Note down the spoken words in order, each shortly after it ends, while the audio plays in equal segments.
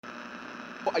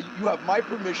You have my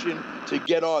permission to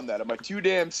get on that. Am I too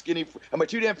damn skinny? Am I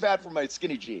too damn fat for my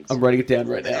skinny jeans? I'm writing it down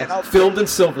right now. Filmed in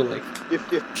Silver Lake.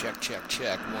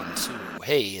 Check. 1, 2.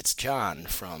 Hey, it's John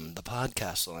from the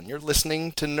Podcastle, and you're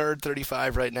listening to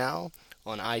NERD35 right now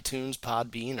on iTunes,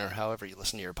 Podbean, or however you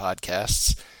listen to your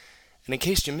podcasts. And in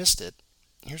case you missed it,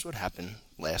 here's what happened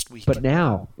last week. But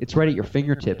now, it's right at your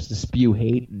fingertips to spew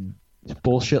hate and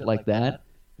bullshit like that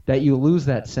you lose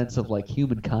that sense of, like,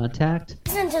 human contact.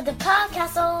 Listen to the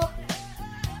Podcastle.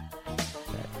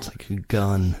 It's like a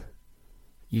gun.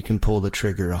 You can pull the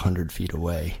trigger 100 feet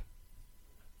away.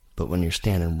 But when you're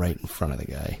standing right in front of the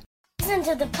guy. Listen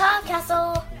to the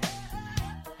Podcastle.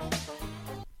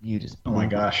 You just... Oh my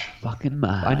gosh. Fucking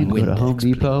mind. I need to go to Home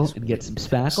Depot and get some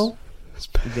spackle,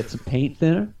 and get some paint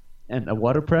thinner, and a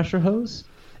water pressure hose,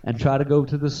 and try to go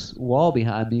to this wall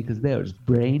behind me, because there's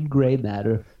brain gray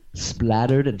matter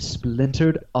splattered and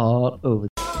splintered all over.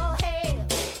 Oh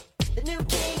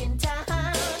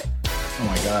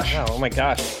my gosh. Oh my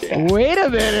gosh. Wait a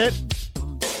minute.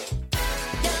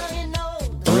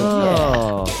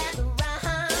 Oh.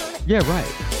 Yeah, right.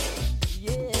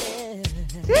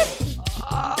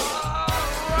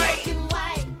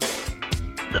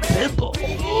 The pimple.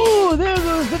 Ooh, there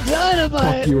goes the dynamite.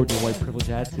 Fuck you and your white privilege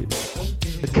attitude.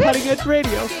 The cutting edge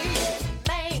radio.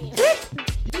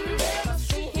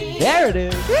 There it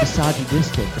is.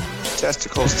 Misogynistic.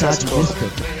 Testicles.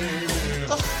 Misogynistic.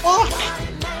 The fuck?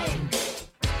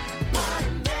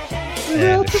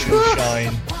 Yeah, the shoe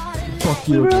shine. Fuck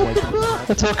you and your white privilege.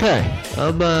 That's okay.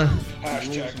 I'm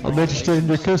interested in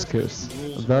your couscous.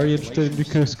 I'm very interested in your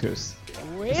couscous.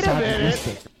 Wait a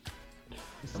minute.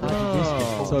 It's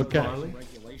okay.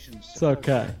 It's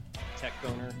okay.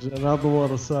 Another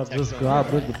one of such just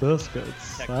grabbing the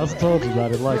biscuits. I was told you that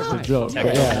he likes to joke.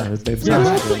 But yeah, his name's And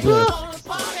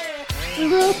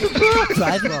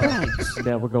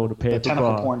now we're going to pay The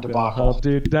tentacle porn debacle.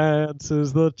 Humpty dance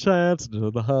is the chance to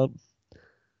the hump.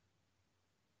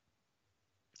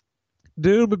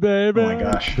 Do me, baby. Oh my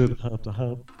gosh. Do the hump to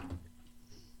hump.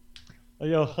 Hey,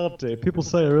 yo, Humpty, people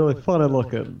say you're really funny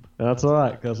looking. That's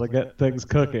alright, because I get things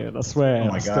cooking. I swear. Oh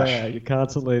my gosh. You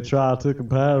constantly try to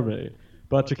compare me,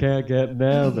 but you can't get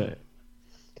near me.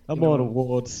 I'm on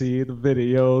awards, see the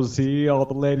videos, see all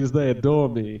the ladies, they adore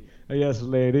me. And yes,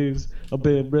 ladies, I'm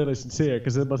being really sincere,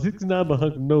 because in my 69, my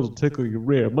hunky nose will tickle your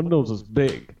rear. My nose is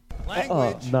big.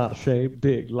 Not ashamed,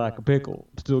 big like a pickle.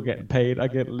 Still getting paid. I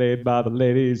get laid by the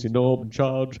ladies, you know I'm in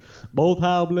charge. Both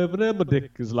how I'm living and my dick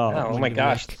is large. Oh my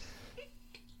gosh.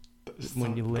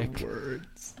 When you lick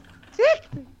It's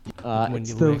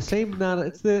the same amount.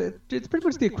 It's pretty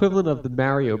much the equivalent of the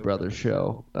Mario Brothers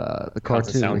show, the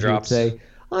cartoon. Sound where he would drops. say,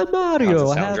 "I'm Mario.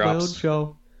 I Sound have my own drops.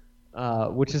 show,"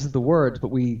 which isn't the words, but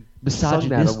we sung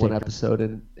that on one episode.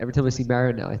 And every time I see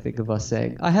Mario now, I think of us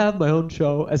saying, "I have my own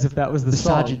show," as if that was the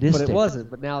song, but it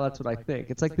wasn't. But now that's what I think.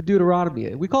 It's like the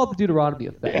Deuteronomy. We call it the Deuteronomy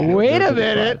effect. Wait a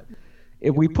minute.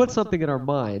 If we put something in our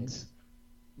minds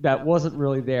that wasn't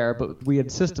really there, but we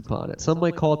insist upon it. Some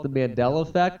might call it the Mandela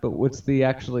effect, but what's the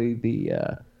it's the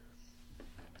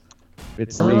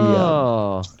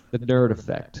nerd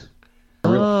effect.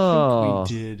 I think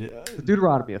we did. The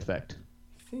Deuteronomy effect.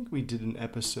 I think we did an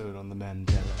episode on the Mandela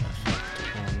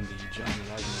effect on the Johnny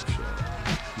Agnew show.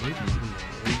 Maybe even the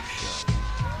Late Show.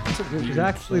 That's a It weird was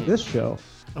actually thing. this show.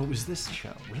 Oh, it was this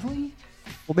show? Really?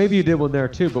 Well, maybe you did one there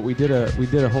too, but we did a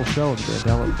whole show on the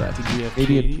Mandela effect. Did you have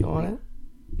Maybe Katie on it?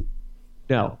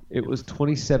 No, it was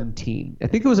 2017. I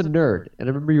think it was a nerd, and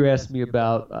I remember you asked me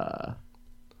about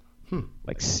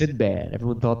like Sinbad.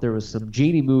 Everyone thought there was some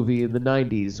genie movie in the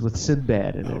 90s with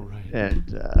Sinbad in it, right. and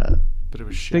But it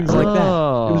was things Shadow. like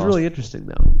that. It was really interesting,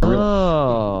 though.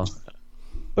 Oh.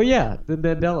 But yeah, the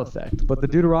Mandela effect. But the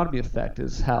Deuteronomy effect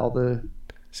is how the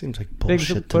seems like things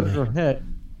bullshit are to put in me. our head.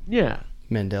 Yeah.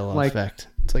 Mandela Like- effect.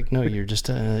 It's like, no, you're just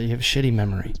you have a shitty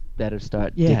memory. Better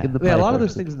start digging the pipe. Yeah, a lot of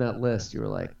those things in that list, you were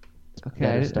like, okay,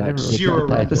 I never really Zero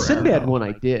got that. The regret. Sinbad one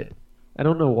I did. I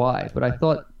don't know why, but I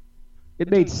thought it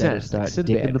made sense. Like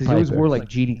Sinbad, because he always wore like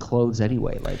genie clothes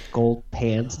anyway, like gold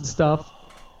pants and stuff.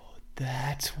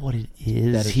 That's what it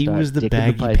is. Better He start was the digging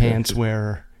the baggy pipe pants in.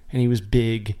 wearer, and he was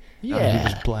big. Yeah. And he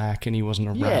was black, and he wasn't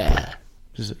a rapper.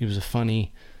 He was a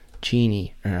funny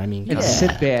genie. Or, I mean, And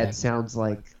Sinbad sounds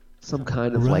like some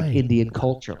kind of like Right. Indian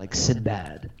culture, like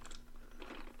Sinbad.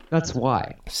 That's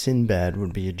why. Sinbad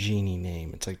would be a genie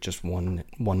name. It's like just one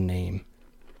name.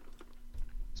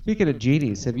 Speaking of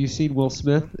genies, have you seen Will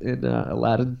Smith in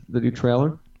Aladdin, the new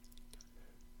trailer?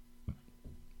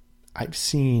 I've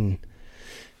seen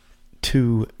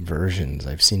two versions.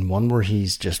 I've seen one where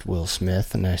he's just Will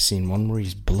Smith, and I've seen one where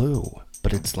he's blue.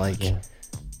 But it's like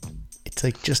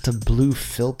just a blue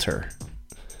filter.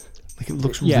 Like, it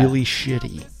looks Yeah. really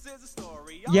shitty.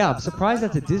 Yeah, I'm surprised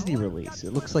that's a Disney release.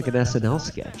 It looks like an SNL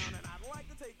sketch.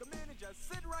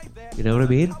 You know what I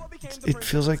mean? It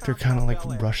feels like they're kind of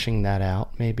like rushing that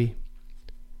out, maybe.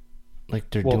 Like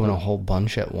they're doing a whole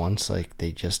bunch at once. Like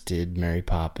they just did Mary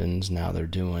Poppins. Now they're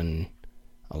doing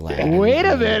Aladdin. Wait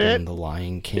a minute. And The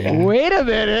Lion King. Wait a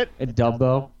minute. And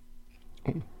Dumbo.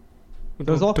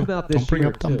 Those all come out this Don't bring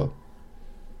year, up Dumbo. too.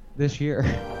 This year.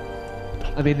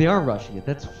 I mean, they are rushing it.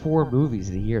 That's 4 movies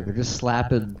in a year. They're just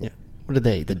slapping. Yeah. What are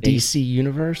they? The DC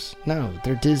Universe? No,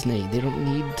 they're Disney. They don't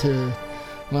need to.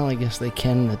 Well, I guess they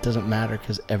can. It doesn't matter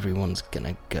because everyone's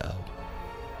gonna go.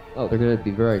 Oh, they're going to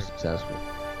be very successful.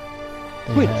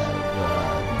 They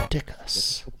have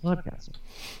Dickus. Podcastle.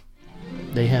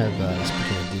 They have,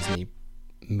 speaking of Disney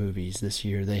movies this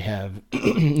year, they have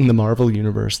in the Marvel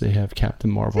universe. They have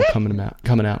Captain Marvel coming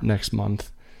out next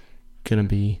month. Gonna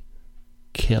be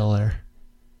killer.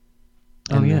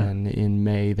 And then in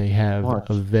May they have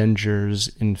Avengers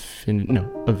Endgame.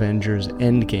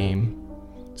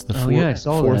 It's the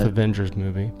fourth Avengers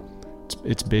movie.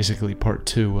 It's basically part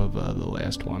 2 of the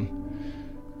last one.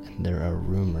 And there are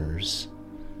rumors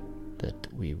that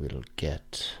we will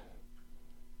get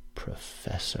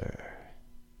Professor.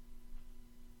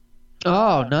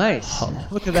 Oh, nice.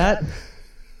 Look at that.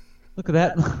 Look at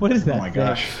that. What is that? Oh my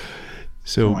gosh.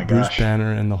 So Bruce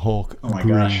Banner and the Hulk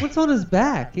agree. What's on his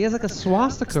back? He has like a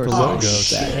swastika or The something.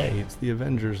 logo. Hey, it's the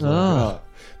Avengers logo.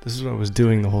 This is what I was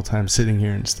doing the whole time, sitting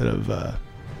here instead of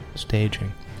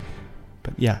staging.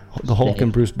 But yeah, the Hulk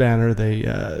and Bruce Banner,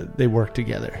 they work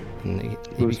together, and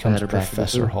he becomes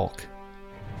Professor Hulk.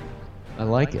 I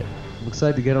like it. I'm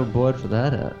excited to get on board for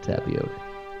that, Tapioca.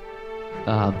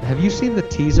 Have you seen the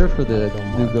teaser for the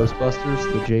new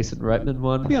Ghostbusters, the Jason Reitman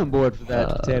one? Be on board for that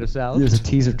potato salad. There's a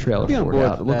teaser trailer for it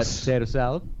out. It looks potato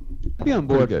salad. Be on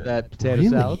board for that potato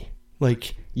salad.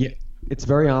 Like, yeah, it's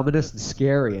very ominous and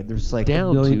scary, and there's like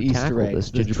a million Easter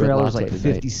eggs. The trailer's like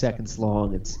 50 seconds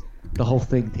long. The whole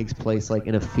thing takes place like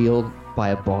in a field by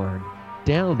a barn.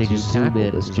 They just zoom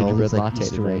in. There's all these like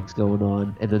Easter eggs going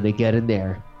on, and then they get in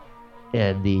there,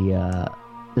 and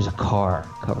there's a car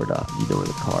covered up. You know where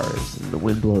the car is, and the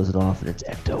wind blows it off, and it's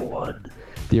Ecto-1,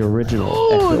 the original.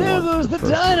 Oh, there goes the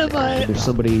dynamite! There's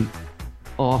somebody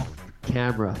off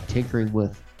camera tinkering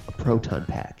with a proton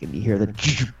pack, and you hear the,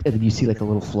 and then you see like a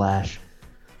little flash.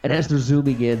 And as they're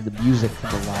zooming in, the music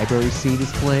from the library scene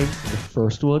is playing. The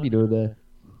first one, you know,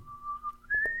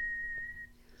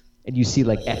 and you see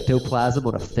like ectoplasm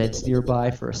on a fence nearby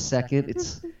for a second.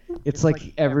 It's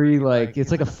like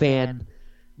it's like a fan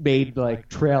made like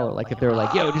trailer. Like if they're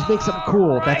like, yo, just make something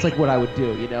cool. That's like what I would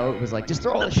do, you know? It was like, just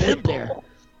throw all the shit there.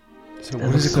 So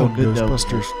what is it called?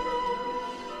 Ghostbusters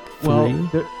 3? Well,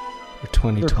 or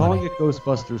 2020? They're calling it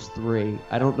Ghostbusters 3.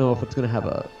 I don't know if it's going to have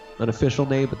an official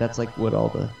name, but that's like what all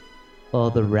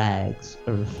the rags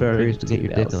are referring to. Get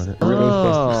your dick on it.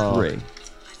 Ghostbusters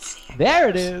 3. There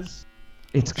it is.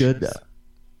 It's good though.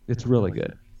 It's really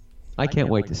good. I can't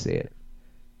wait to see it.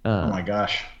 Oh my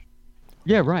gosh.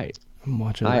 Yeah, right. I'm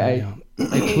watching it I now.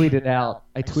 tweeted out.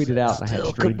 I had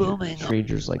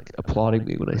strangers like applauding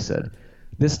me when I said,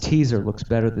 "This teaser looks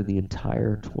better than the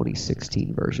entire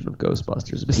 2016 version of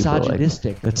Ghostbusters."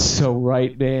 Misogynistic. Like, that's so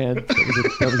right, man.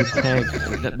 That was a tank.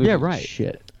 That movie was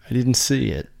shit. I didn't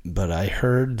see it, but I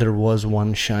heard there was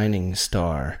one shining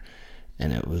star,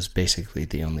 and it was basically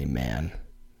the only man.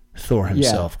 Thor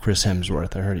himself, Chris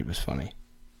Hemsworth. I heard he was funny.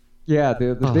 Yeah,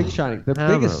 the biggest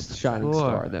shining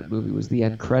star in that movie was the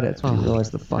end credits when you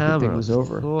realized the fucking thing was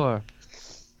over. Thor.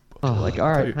 Like, all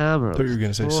right, Hammer. I thought you were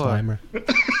going to say Slimer.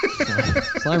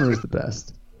 Slimer is the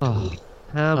best.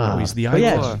 Hammer. He's the icon.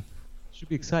 Yeah, should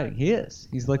be exciting. He is.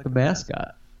 He's like the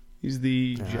mascot. He's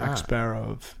the Jack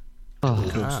Sparrow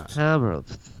of ghosts. Hammer of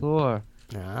Thor.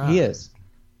 He is.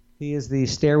 He is the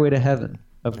Stairway to Heaven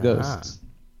of ghosts.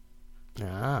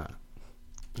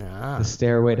 The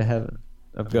Stairway to Heaven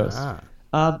of ghosts.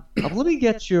 Let me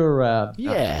get your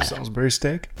Salisbury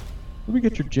steak. Let me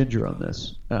get your ginger on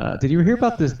this. Did you hear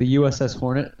about this? The USS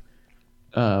Hornet,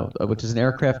 which is an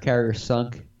aircraft carrier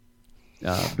sunk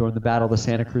during the Battle of the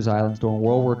Santa Cruz Islands during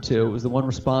World War II. It was the one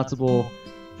responsible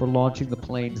for launching the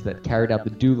planes that carried out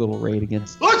the Doolittle raid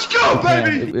against. Let's go, Japan.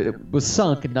 baby! It was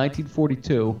sunk in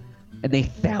 1942, and they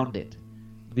found it.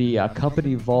 The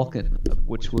company Vulcan,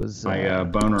 which was my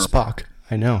boner. Spock.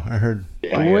 I know. I heard.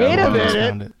 Wait a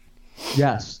minute.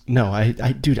 Yes. No, I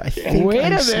think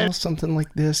I saw something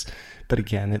like this, but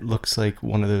again, it looks like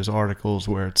one of those articles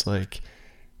where it's like,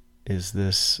 is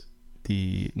this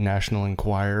the National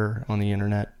Enquirer on the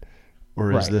internet,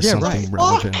 or is this something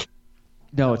relevant?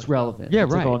 No, it's relevant. Yeah,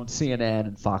 it's like on CNN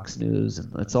and Fox News,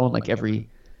 and it's on like every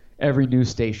every news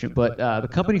station. But the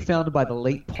company founded by the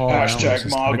late Paul Allen. Hashtag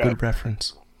Not a MAGA. good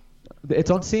reference. It's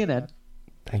on CNN.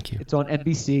 Thank you. It's on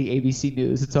NBC, ABC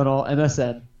News. It's on all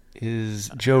MSN. Is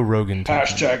Joe Rogan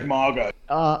talking Hashtag about it?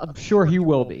 MAGA. I'm sure he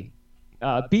will be.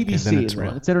 BBC it's is on.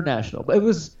 real. It's international. But it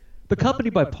was the company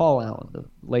by Paul Allen, the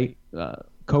late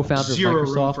co-founder Zero of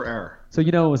room Microsoft. for error. So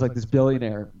it was like this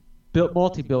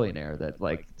multi-billionaire that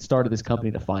like started this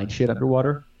company to find shit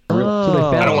underwater. So they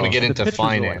found I don't wanna it. get The into pictures were,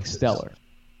 like, finances. stellar.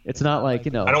 It's not like I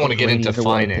don't wanna get a into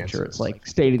underwater finances. picture. It's like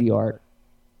state-of-the-art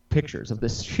pictures of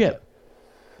this ship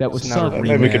that was It's not a sunk.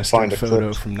 Maybe we could remastered find a photo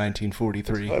clip. from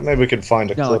 1943. Maybe we could find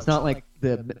a No, clip. it's not like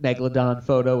the Megalodon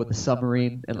photo with the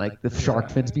submarine and like the shark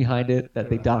fins behind it that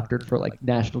they doctored for like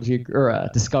National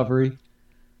Discovery. Do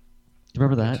you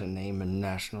remember that? To name a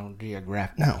National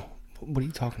Geographic. No. What are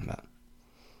you talking about?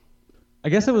 I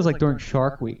guess it was like during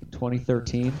Shark Week in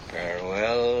 2013.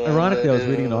 Farewell. Ironically, I was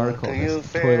reading an article to on you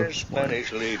this toilet fair this morning.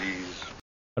 Spanish ladies.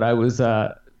 But I was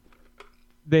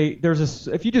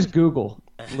if you just Google,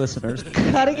 listeners,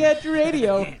 cutting edge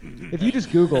radio. If you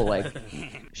just Google like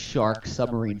shark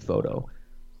submarine photo,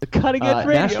 the cutting edge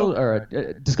radio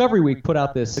Discovery Week put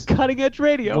out this cutting edge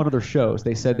radio. One of their shows,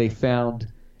 they said they found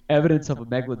evidence of a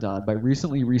megalodon by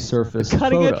recently resurfaced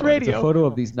cutting edge radio. It's a photo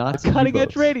of these Nazi cutting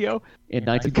edge U-boats radio. in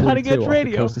cutting 1942 edge off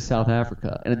radio. the coast of South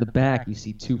Africa, and in the back you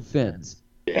see two fins.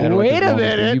 Wait a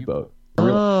minute. U-boat.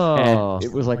 Oh. And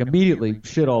it was like immediately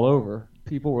shit all over.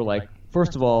 People were like,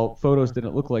 first of all, photos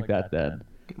didn't look like that then.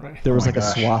 Right. There was my like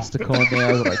gosh. a swastika on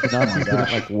there. Like the Nazis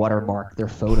didn't like watermark their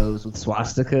photos with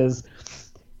swastikas.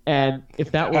 And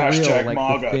if that were Hashtag real, like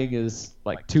MAGA. the thing is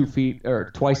like 2 feet or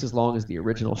twice as long as the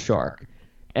original shark.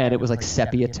 And it was like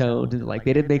sepia toned, and like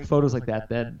they didn't make photos like that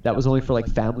then. That was only for like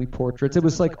family portraits. It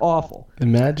was like awful.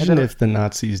 Imagine if the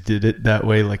Nazis did it that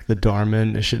way, like the Dharma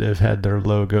Initiative had their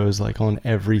logos like on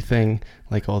everything,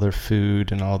 like all their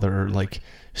food and all their like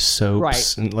soaps,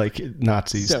 Right. and like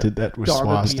Nazis So, did that with Dharma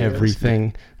swast beers.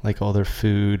 everything, like all their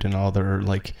food and all their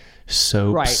like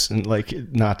soaps, Right. and like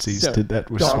Nazis So, did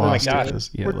that with Dharma- oh my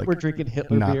swastikas. Yeah, like we're drinking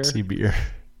Hitler Nazi beer.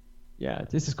 Yeah,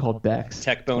 this is called Beck's.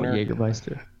 Tech boner.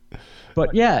 Jägermeister.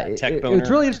 But yeah, Tech it was boner.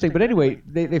 really interesting. But anyway,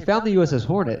 they found the USS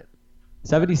Hornet.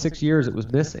 76 years it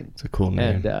was missing. It's a cool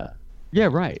name. And yeah,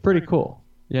 right. Pretty cool.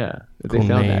 Yeah, they Cool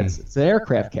found name. that. It's an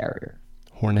aircraft carrier.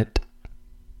 Hornet.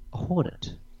 A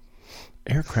Hornet.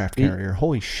 Aircraft carrier.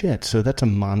 Holy shit! So that's a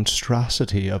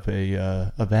monstrosity of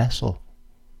a vessel.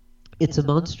 It's a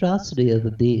monstrosity of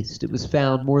a beast. It was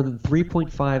found more than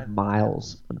 3.5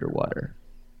 miles underwater.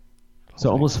 So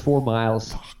almost 4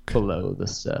 miles below the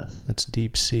stuff. That's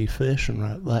deep sea fishing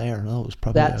right there. That was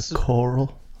probably That's- a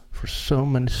coral for so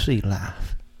many sea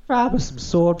life. Probably some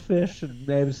swordfish and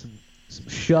maybe some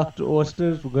shucked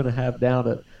oysters we're going to have down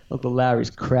at Uncle Larry's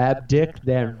Crab Dick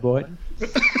there in Boynton.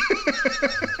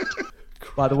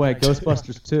 By the way,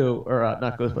 Ghostbusters 2, or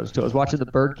not Ghostbusters 2, I was watching The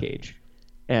Birdcage,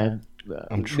 and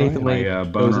I'm trying. Nathan Lane My, goes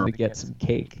in boner. to get some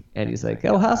cake, and he's like,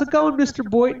 "Oh, how's it going, Mr.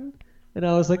 Boynton?" And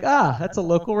I was like, "That's a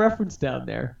local reference down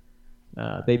there."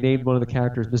 They named one of the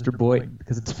characters Mr. Boynton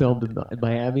because it's filmed in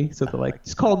Miami, so they're like,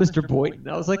 "Just call him Mr. Boynton."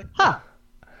 I was like, "Ha!"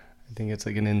 I think it's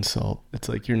like an insult. It's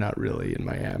like you're not really in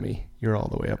Miami. You're all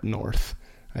the way up north.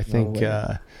 I think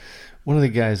way. one of the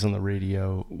guys on the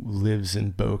radio lives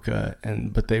in Boca,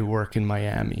 but they work in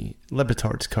Miami.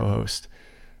 Lebitard's co-host,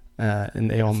 and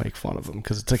they all make fun of him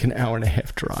because it's like an hour and a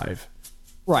half drive.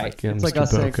 Right. Yeah, It's Mr. like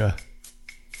us saying Boca.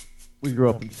 we grew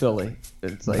up in Philly.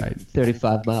 It's like Right.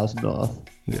 35 miles north.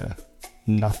 Yeah,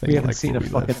 nothing. We haven't like seen a where we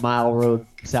fucking live. mile road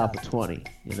south of 20,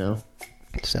 you know?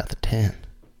 South of 10.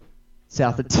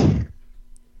 South of 10.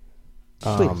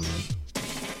 Holy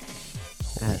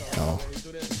hell.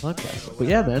 Podcast. But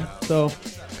yeah, man. So,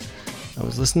 I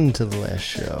was listening to the last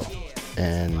show,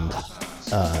 and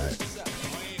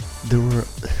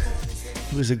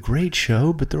it was a great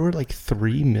show, but there were like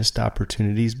 3 missed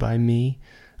opportunities by me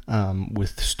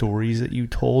with stories that you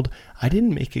told. I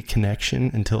didn't make a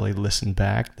connection until I listened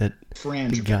back that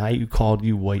the guy who called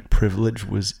you white privilege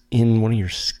was in one of your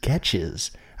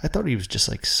sketches. I thought he was just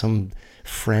like some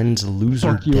friend's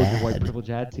loser fuck you with your dad. white privilege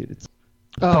attitude. It's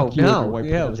Oh, fuck you with your no. white Yeah,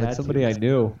 it privilege was attitude. Somebody I It's-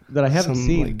 knew that I haven't some,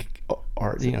 seen like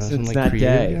art, you know, some since like that creative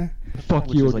day. guy. Fuck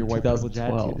which you was with your like white privilege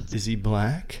 2012. attitude. Is he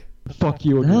black? Fuck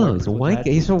you with your No, white he's a privilege white.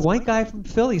 attitude. He's a white guy from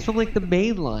Philly. He's from like the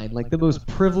main line, like the most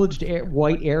privileged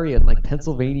white area in like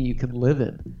Pennsylvania you can live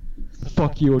in.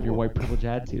 Fuck you with your white privilege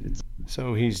attitude. It's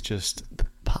So he's just the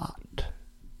pot,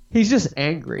 He's just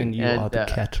angry. and you are the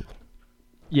kettle.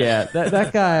 Yeah,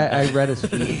 that guy, I read his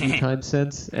tweet a few times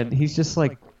since, and he's just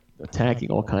like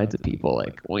attacking all kinds of people.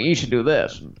 Like, well, you should do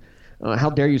this. And, how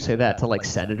dare you say that to like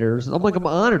senators? And I'm like, I'm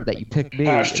honored that you picked me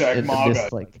Hashtag and MAGA.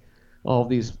 missed like all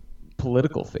these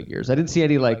political figures. I didn't see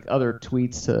any like other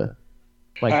tweets to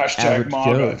like Hashtag average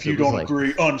MAGA Joes. if you It was, don't like,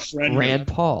 agree, unfriend me. Rand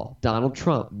Paul, Donald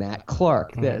Trump, Matt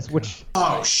Clark, this, which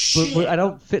but I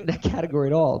don't fit in that category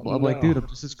at all. I'm like, dude, I'm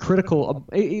just as critical.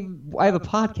 I have a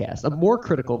podcast. I'm more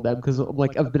critical of them because I'm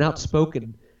like, I've been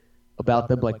outspoken about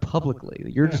them like publicly.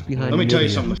 You're just behind. Let me tell you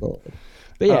something. something.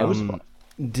 But yeah, it was fun.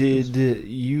 Did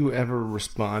you ever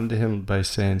respond to him by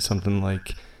saying something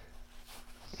like,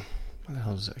 "What the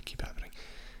hell does that keep happening?"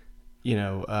 You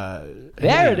know,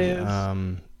 there it is.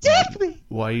 Take me.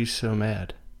 Why are you so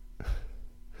mad?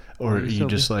 Or are you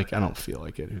just like, I don't feel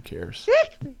like it. Who cares?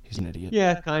 He's an idiot.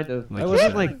 Yeah, kind of. Like I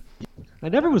wasn't like, I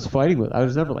never was fighting with. I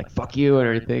was never like, fuck you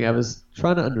or anything. I was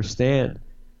trying to understand.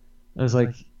 I was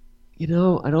like, I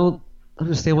don't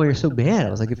understand why you're so mad.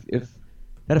 I was like, if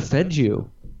that offends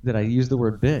you that I use the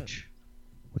word bitch,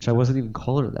 which I wasn't even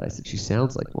calling her that. I said she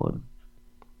sounds like one.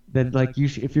 Then like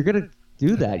if you're gonna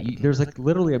do that, there's like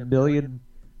literally 1 million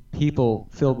people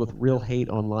filled with real hate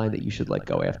online that you should like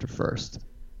go after first.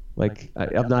 Like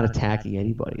I'm not attacking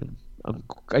anybody. I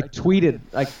tweeted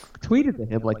to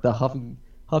him like the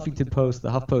Huffington Post, the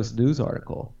HuffPost news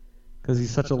article, because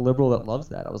he's such a liberal that loves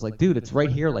that. I was like, dude, it's right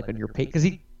here, like on your page, because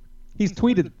he's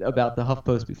tweeted about the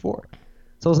HuffPost before.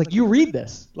 So I was like, you read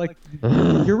this, like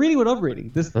you're reading what I'm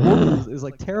reading. This woman is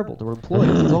like terrible to her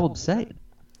employees. That's all I'm saying.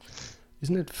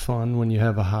 Isn't it fun when you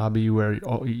have a hobby where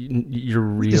your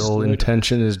real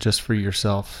intention is just for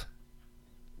yourself?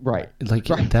 Right. Like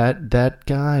that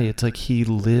guy, it's like he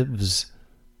lives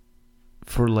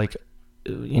for like,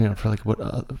 for like what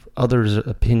others'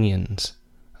 opinions.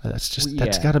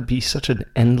 That's got to be such an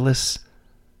endless,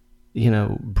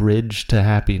 bridge to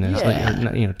happiness,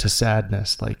 like, to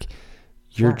sadness. Like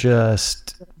you're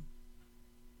just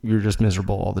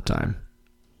miserable all the time.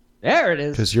 There it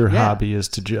is. Because your hobby is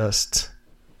to just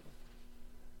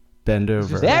bend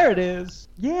over. There it is.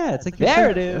 Yeah, it's like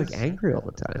you're like angry all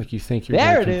the time. Like you think you're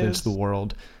going to convince the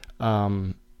world.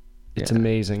 It's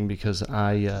amazing because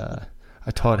I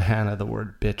taught Hannah the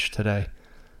word bitch today.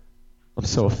 I'm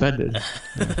so offended.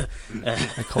 I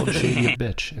called Shady a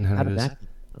bitch, and Hannah was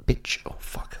bitch. Oh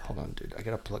fuck! Hold on, dude. I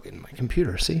gotta plug in my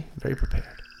computer. See, very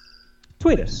prepared.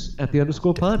 Tweet us at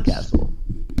 @the_Podcastle.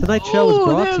 Tonight's show is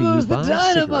brought to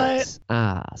you by cigarettes.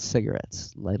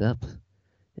 Cigarettes. Light up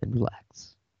and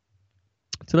relax.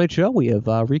 Tonight's show, we have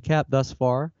recapped thus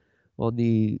far on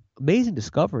the amazing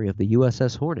discovery of the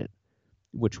USS Hornet,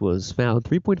 which was found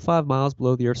 3.5 miles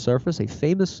below the Earth's surface, a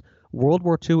famous World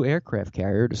War II aircraft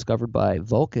carrier discovered by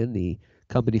Vulcan, the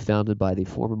company founded by the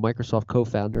former Microsoft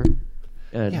co-founder.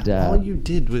 And all you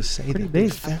did was say that they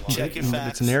found Check your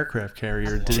facts. It's an aircraft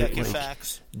carrier. Did Check it your like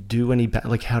facts. do any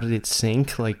how did it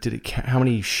sink? Like did it how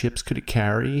many ships could it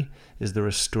carry? Is there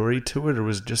a story to it, or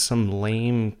was it just some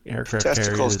lame aircraft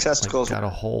carrier that like, got a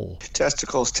hole?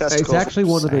 Testicles. It's actually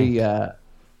one of the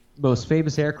most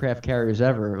famous aircraft carriers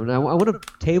ever. And I want to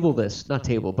I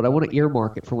want to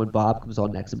earmark it for when Bob comes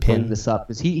on next and bring this up,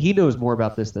 because he knows more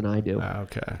about this than I do.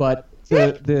 Okay. But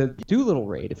the Doolittle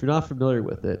raid, if you're not familiar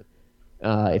with it,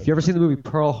 if you ever seen the movie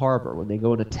Pearl Harbor, when they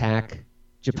go and attack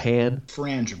Japan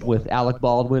with Alec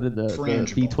Baldwin and the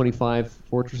B-25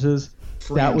 fortresses,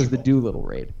 that was the Doolittle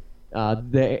raid.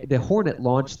 The Hornet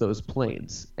launched those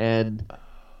planes, and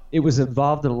it was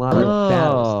involved in a lot of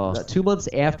battles. 2 months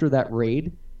after that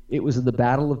raid, it was in the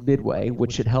Battle of Midway,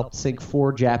 which had helped sink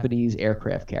 4 Japanese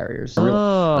aircraft carriers,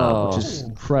 which is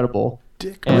incredible.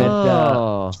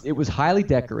 And it was highly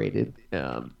decorated.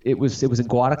 It was in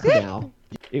Guadalcanal.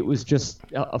 It was just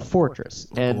a fortress.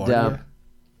 And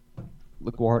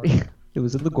LaGuardia. It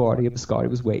was in LaGuardia. Biscotti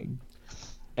was waiting.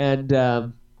 And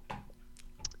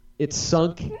it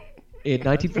sunk in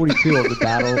 1942 on the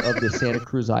Battle of the Santa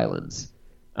Cruz Islands.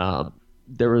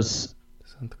 There was,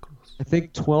 I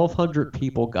think, 1,200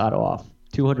 people got off.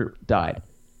 200 died.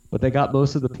 But they got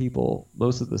most of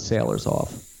the sailors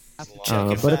off.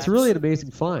 But it's really an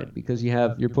amazing find, because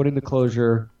you're putting to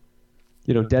closure,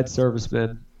 dead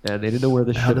servicemen, and they didn't know where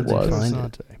the ship was. How did they find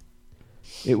it?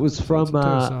 It was from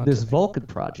this Vulcan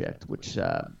project, which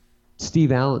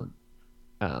Steve Allen.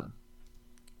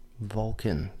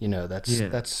 Vulcan, that's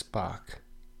Spock.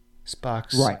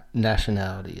 Spock's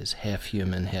nationality is half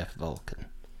human, half Vulcan.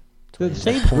 The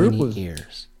same group was.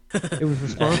 It was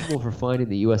responsible for finding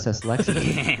the USS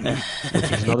Lexington,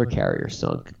 which is another carrier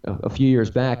sunk a few years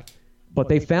back. But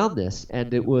they found this,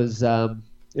 and it was in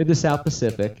the South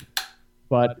Pacific.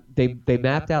 But they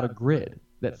mapped out a grid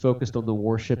that focused on the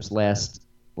warship's last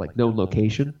known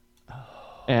location,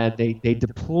 and they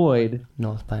deployed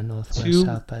north by northwest,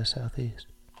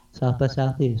 south by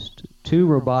southeast, 2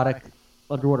 robotic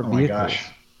underwater vehicles,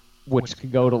 which can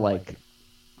go to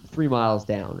 3 miles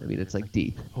down. I mean, it's like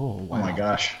deep. Oh, wow. Oh my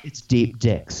gosh. It's deep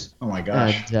dicks. Oh my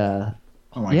gosh. And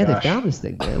Oh my yeah, gosh. they found this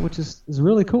thing, man, which is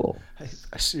really cool.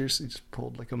 I seriously just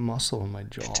pulled like a muscle in my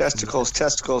jaw.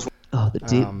 Testicles. Oh, the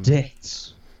deep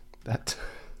dicks. That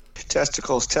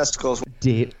Testicles.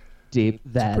 Deep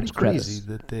that pretty crazy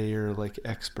that they are like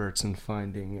experts in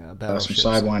finding Some battleships.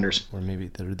 sidewinders. Or maybe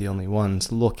they're the only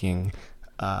ones looking.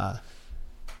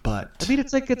 But I mean,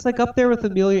 it's like up there with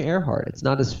Amelia Earhart. It's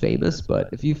not as famous, but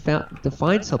if you to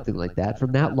find something like that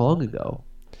from that long ago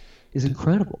is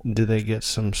incredible. do they get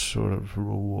some sort of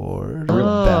reward Oh.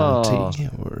 or bounty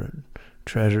or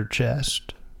treasure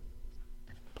chest?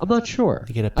 I'm not sure.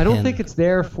 They get a I don't pin. think it's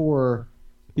there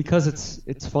because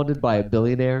it's funded by a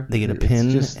billionaire. They get a It's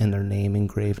pin just- and their name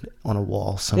engraved on a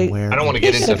wall somewhere. I don't want to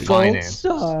get It's into a gold finance.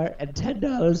 star and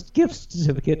 $10 gift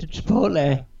certificate to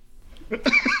Chipotle.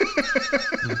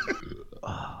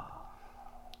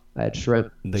 I had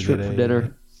shrimp They for get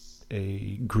dinner.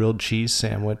 a grilled cheese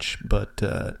sandwich, but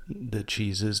the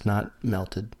cheese is not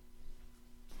melted.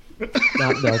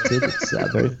 Not melted. It's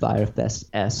very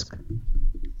Firefest-esque.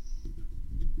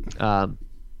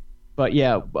 But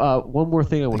yeah, one more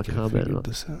thing I want to They could've comment figured on.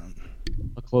 this out.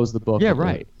 I'll close the book. Yeah, on the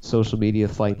right. Social media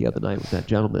fight the other night with that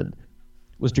gentleman.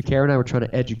 Was Jakar and I were trying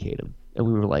to educate him, and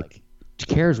we were like,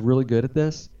 Jakar is really good at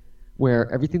this,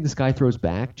 where everything this guy throws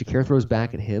back, Jakar throws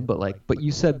back at him, but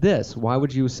you said this. Why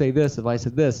would you say this if I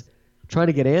said this? Trying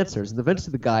to get answers, and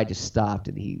eventually the guy just stopped,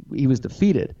 and he was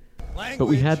defeated. But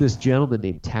we had this gentleman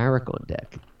named Tarek on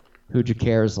deck, who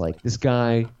Jakar is like, this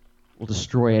guy will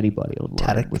destroy anybody online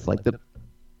Tarek? with like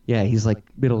yeah, he's like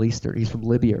Middle Eastern. He's from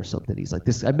Libya or something. He's like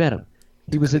this. I met him.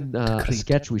 He was in a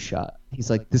sketch we shot. He's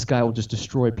like, this guy will just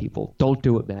destroy people. Don't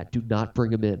do it, Matt. Do not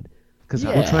bring him in. Because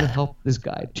we're trying to help this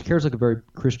guy. Jakar's like a very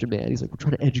Christian man. He's like, we're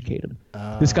trying to educate him.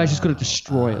 This guy's just going to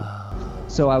destroy him.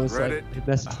 So I was like, I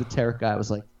messaged the Tarek guy. I was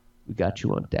like, we got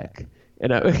you on deck.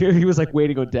 And he was like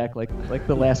waiting on deck, like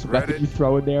the last weapon you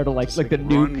throw in there to like the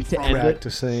nuke to end it.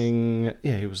 Practicing.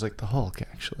 Yeah, he was like the Hulk,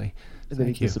 actually. And then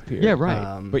he Thank you. disappeared. Yeah,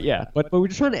 right. But we're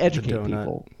just trying to educate donut.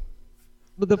 people.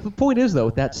 But the point is, though,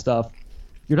 with that stuff,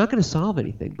 you're not going to solve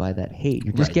anything by that hate.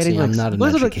 You're just Right, getting see, like I'm not an might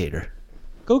as well, like, educator.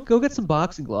 go get some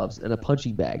boxing gloves and a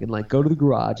punching bag and like go to the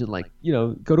garage and like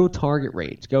go to a Target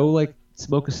range. Go like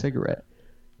smoke a cigarette.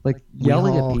 Like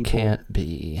yelling we at all people can't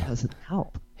be doesn't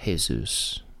help.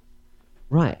 Jesus.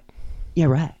 Right. Yeah.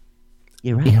 Right.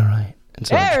 Yeah. Right. Yeah, right. And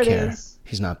so There it care. is.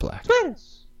 He's not black. Tweet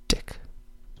us. Dick.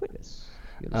 Tweet us.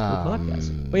 Get us to the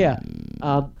podcast. But yeah,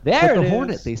 There but the it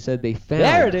Hornet, is. they said they found.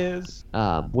 There it is.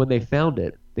 When they found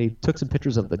it, they took some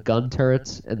pictures of the gun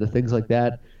turrets and the things like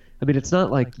that. I mean, it's not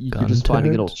like you're Gun just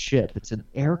finding an turrets? old ship. It's an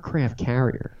aircraft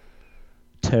carrier.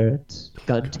 Turrets,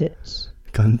 gun tits,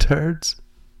 Gun turds?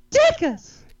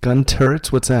 dickus, Gun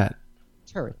turrets? What's that?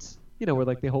 turrets. Where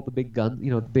like they hold the big gun.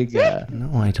 The big.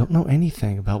 No, I don't know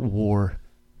anything about war.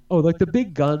 Like the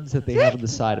big guns that they have on the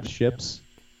side of ships,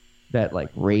 that like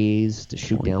raise to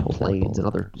shoot down planes and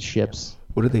other ships.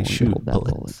 What do they shoot? pulled that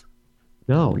Bullets?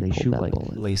 No, they shoot like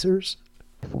Lasers?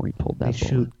 before he pulled that. They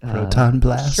shoot Proton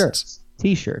blasts? shirts,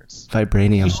 t-shirts.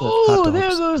 Vibranium. Oh, Hot there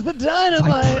dogs. goes the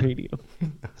dynamite. Vibranium.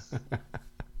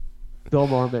 Bill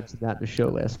Maher mentioned that in the show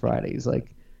last Friday. He's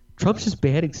like, Trump's just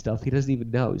banning stuff he doesn't even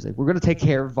know. He's like, we're going to take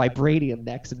care of vibranium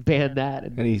next and ban that.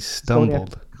 And he it's going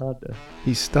after stumbled. Wakanda.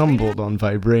 He stumbled on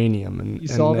vibranium, and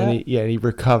saw then that? he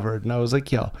recovered. And I was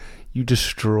like, yo, you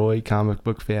destroy comic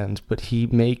book fans, but he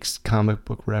makes comic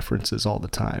book references all the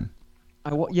time.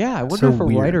 I wonder So if a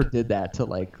weird. writer did that to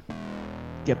like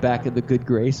get back in the good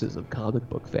graces of comic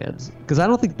book fans. Because I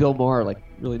don't think Bill Maher like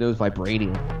really knows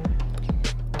vibranium.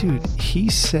 Dude, he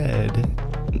said,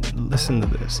 listen to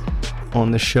this.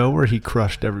 On the show where he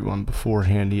crushed everyone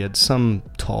beforehand, he had some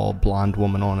tall blonde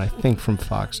woman on, I think from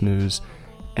Fox News,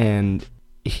 and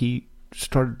he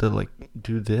started to like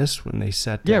do this when they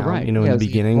sat down. Yeah, right. In Yeah, the it was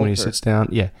beginning when he Walter. sits down.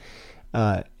 Yeah.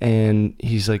 And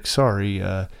he's like, sorry,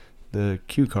 the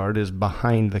cue card is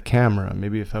behind the camera.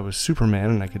 Maybe if I was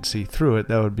Superman and I could see through it,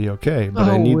 that would be okay. But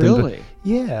I need them really? to...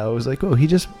 Yeah, I was like, oh, he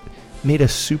just made a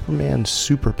Superman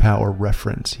superpower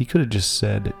reference. He could have just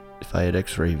said, if I had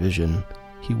X-ray vision.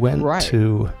 He went Right.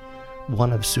 to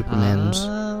one of Superman's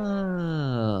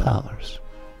Oh. powers.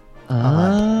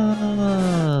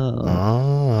 Oh.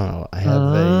 Oh, I have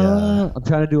a... I'm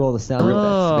trying to do all the sound effects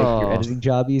to make your editing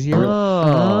job easier.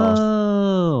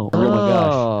 Oh. Oh my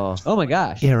gosh. Oh my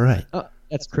gosh. Yeah, right. Oh,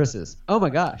 that's Chris's. Oh my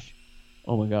gosh.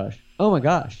 Oh my gosh. Oh my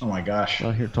gosh. Oh my gosh.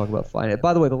 Well, here to talk about finance.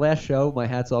 By the way, the last show, my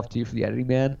hat's off to you for the editing,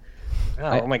 man.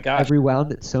 Oh my gosh. I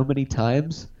rewound it so many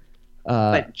times.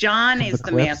 But John from is the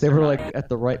the clips. They were like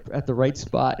mastermind. at the right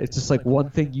spot. It's just like one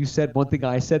thing you said, one thing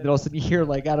I said, and all of a sudden you hear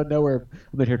like out of nowhere,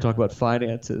 I'm not here talking about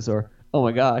finances or oh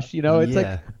my gosh, you know, it's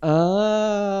like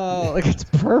oh, like it's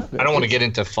perfect. I don't want to get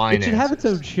into finance. It should have its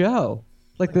own show.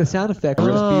 Like the sound effects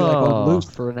would just be like on loop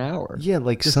for an hour. Yeah,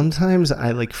 like sometimes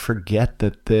I like forget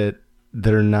that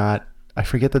they're not. I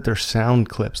forget that they're sound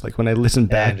clips. Like when I listen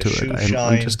back to it,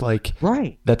 I'm just like,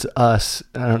 right, that's us.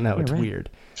 I don't know. Yeah, it's right. weird.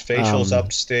 Facials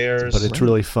upstairs. But it's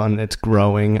really fun. It's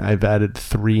growing. I've added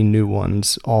 3 new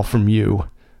ones, all from you,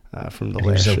 from the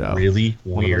last He's show. a really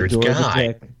weird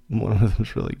guy. One of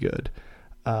them's really good.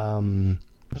 And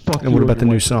what about the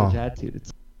new song?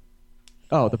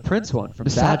 Oh, the Prince one from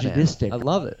Misogynistic. Batman.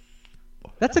 I love it.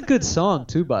 That's a good song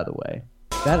too, by the way.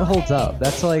 That holds up.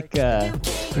 That's like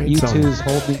U2's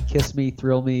 "Hold Me, Kiss Me,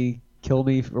 Thrill Me, Kill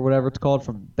Me" or whatever it's called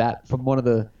from one of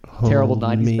the terrible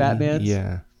 '90s Batmans.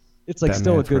 Yeah, it's like Batman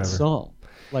still a good Forever. song.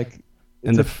 Like,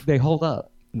 And they hold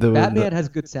up. Batman has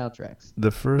good soundtracks.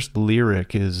 The first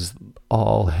lyric is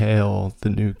 "All hail the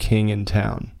new king in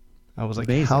town." I was like,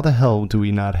 Amazing. how the hell do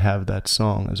we not have that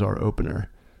song as our opener?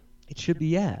 It should be,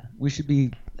 yeah. We should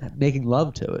be making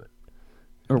love to it.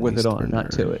 Or with it on,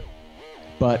 not to it.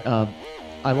 But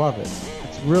I love it.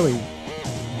 It's really,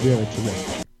 really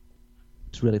terrific.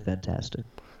 It's really fantastic.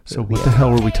 So what the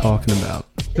hell were we talking about?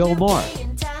 Bill Maher.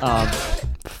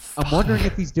 I'm wondering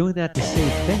if he's doing that to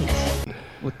save face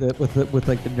with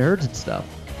like the nerds and stuff.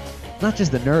 Not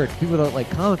just the nerds, people that like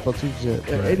comic books,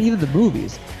 and even the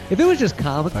movies. If it was just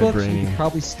comic books, you could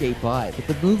probably skate by. But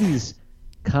the movies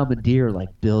commandeer like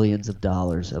billions of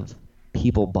dollars of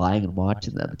people buying and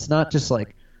watching them. It's not just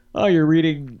like, oh, you're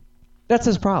reading. That's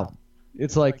his problem.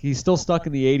 It's like he's still stuck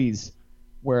in the 80s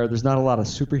where there's not a lot of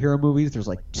superhero movies. There's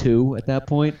like 2 at that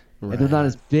point, and they're not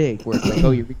as big where it's like,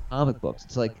 oh, you read comic books.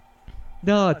 It's like,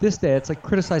 no, at this day, it's like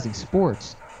criticizing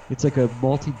sports. It's like a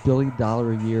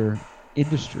multi-billion-dollar a year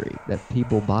industry that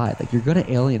people buy. Like, you're going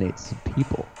to alienate some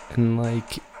people. And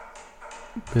like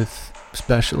with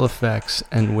special effects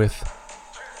and with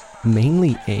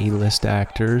mainly A-list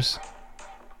actors,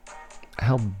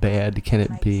 how bad can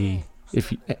it be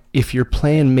if you're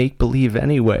playing make-believe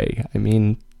anyway? I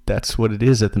mean, that's what it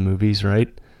is at the movies,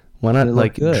 right? Why not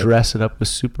like dress it up with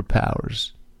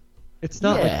superpowers? It's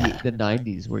not like the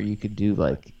 90s where you could do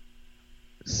like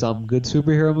some good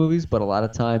superhero movies, but a lot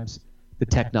of times the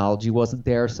technology wasn't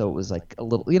there, so it was like a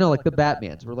little, you know, like the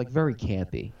Batmans were like very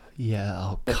campy.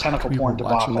 Yeah, the tentacle we porn were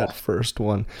watching debacle. that first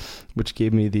one, which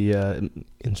gave me the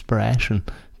inspiration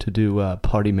to do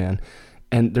Party Man.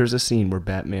 And there's a scene where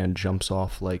Batman jumps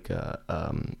off like a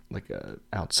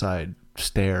outside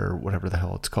stair or whatever the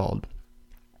hell it's called,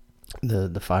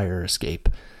 the fire escape,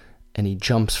 and he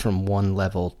jumps from one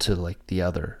level to like the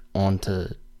other onto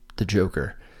the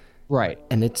Joker. Right.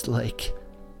 And it's like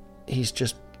he's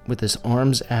just with his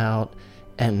arms out,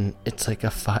 and it's like a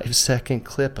 5-second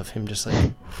clip of him just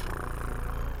like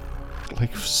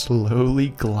slowly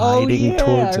gliding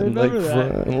towards him,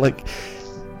 like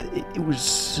it was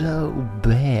so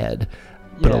bad.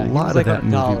 But a lot of that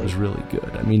movie was really good.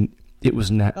 I mean, it was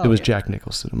Jack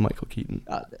Nicholson and Michael Keaton.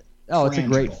 It's a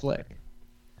great flick.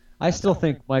 I still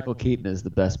think Michael Keaton is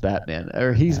the best Batman,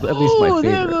 or he's at least my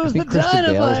favorite. I think Christian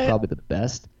Bale is probably the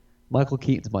best. Michael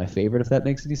Keaton's my favorite, if that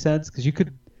makes any sense, because you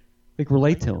could like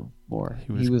relate to him more.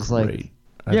 He was great.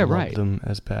 Like, I loved him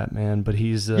as Batman, but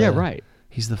he's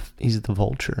He's the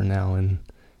Vulture now in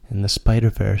the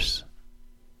Spider-Verse,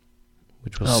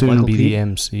 which will soon Michael be Keaton?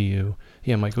 the MCU.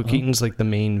 Yeah, Michael Keaton's like the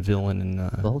main villain in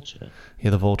Vulture. Yeah,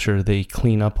 the Vulture. They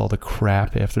clean up all the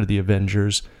crap after the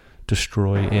Avengers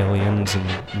destroy aliens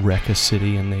and wreck a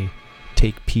city, and they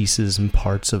take pieces and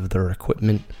parts of their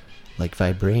equipment, like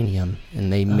vibranium,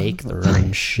 and they make their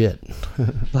own shit.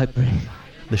 Vibranium.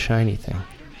 The shiny thing.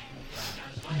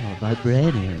 Oh,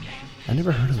 vibranium. I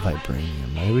never heard of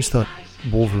vibranium. I always thought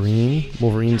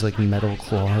Wolverine's like metal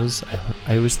claws.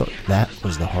 I always thought that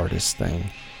was the hardest thing.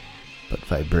 But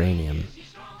vibranium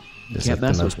is like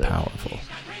the most powerful.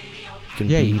 You can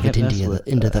breathe it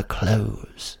into the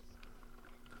clothes.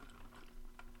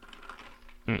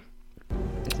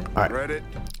 Alright,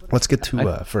 let's get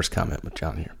to first comment with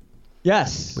John here.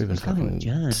 Yes. We've been fucking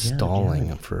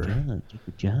stalling for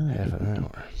half an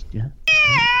hour.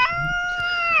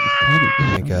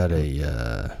 I got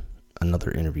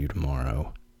another interview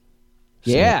tomorrow.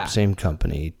 Same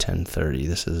company, 10:30.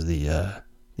 This is the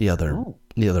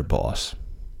other boss.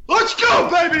 Let's go,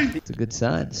 baby! It's a good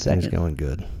sign. Things going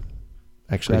good.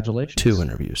 Actually, Congratulations. 2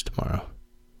 interviews tomorrow.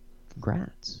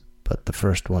 Congrats. But the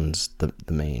first one's the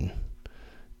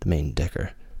main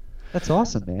dicker. That's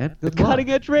awesome, man. Good Cutting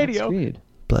edge radio.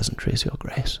 Pleasant Tracy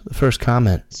Grace. The first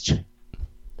comment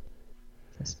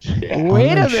Wait a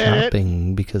Online minute.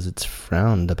 shopping because it's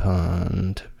frowned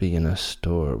upon to be in a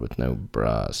store with no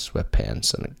bra,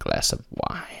 sweatpants, and a glass of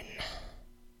wine.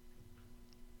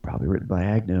 Probably written by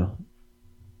Agnew.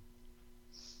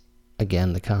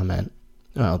 Again,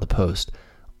 the post.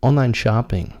 Online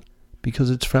shopping because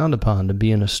it's frowned upon to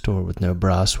be in a store with no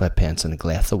bra, sweatpants, and a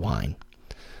glass of wine.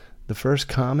 The first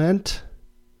comment,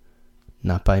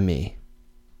 not by me.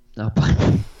 Not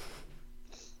by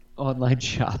online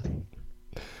shopping.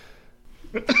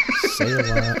 Say a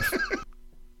line.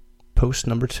 Post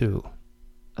number 2.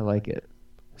 I like it.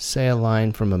 Say a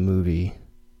line from a movie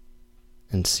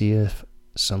and see if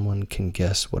someone can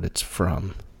guess what it's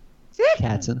from.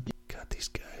 Katzen. God, these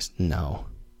guys. No.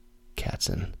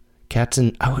 Katzen.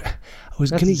 I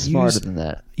was going to use... smarter than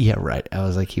that. Yeah, right. I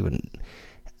was like, he wouldn't...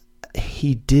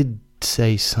 He did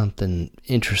say something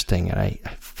interesting, and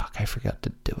I forgot to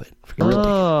do it.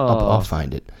 I'll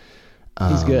find it.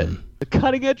 He's good. The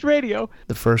cutting edge radio.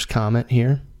 The first comment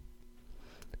here.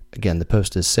 Again, the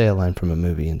post is say a line from a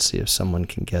movie and see if someone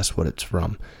can guess what it's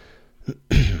from.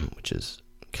 Which is...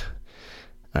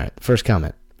 All right, first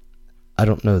comment. I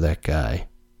don't know that guy,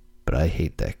 but I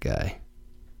hate that guy.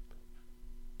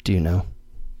 Do you know?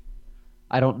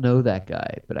 I don't know that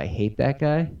guy, but I hate that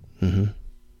guy? Mm-hmm.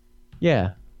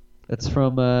 Yeah. That's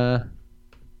from, Yeah,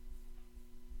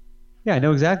 I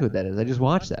know exactly what that is. I just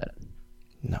watched that.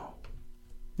 No.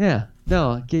 Yeah.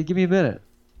 No, give me a minute.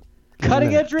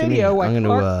 Cutting Edge Radio, like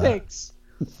Clark thinks.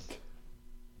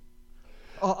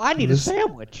 Oh, I need a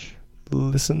sandwich.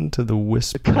 Listen to the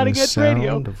whispering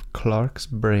sound of Clark's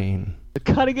brain. The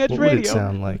Cutting Edge Radio. What would it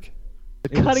sound like? The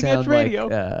Cutting Edge Radio.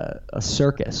 Like, a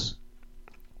circus.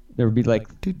 There would be like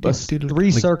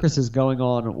 3 circuses going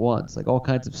on at once, like all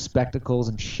kinds of spectacles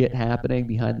and shit happening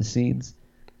behind the scenes.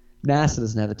 NASA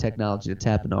doesn't have the technology to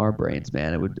tap into our brains,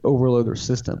 man. It would overload their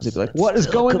systems. It'd be like, what is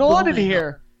going on in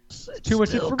here? Too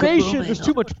much information. There's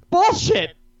too much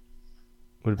bullshit.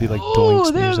 Would it be like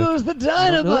Doink's there music? goes the dynamite.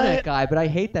 I don't know that guy, but I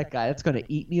hate that guy. That's gonna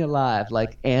eat me alive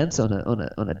like ants on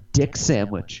a dick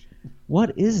sandwich.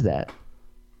 What is that?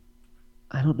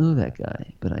 I don't know that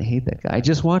guy, but I hate that guy. I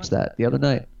just watched that the other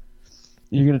night.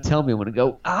 You're gonna tell me I'm gonna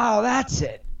go, oh, that's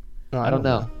it. No, I don't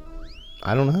know.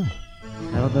 I don't know.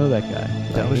 I don't know that guy.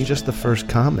 That was just the first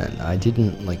comment. I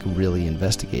didn't really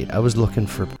investigate. I was looking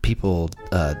for people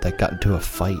that got into a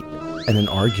fight and an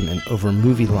argument over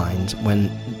movie lines when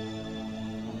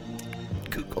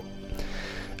Google.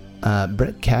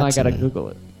 Brett Katzen. I gotta Google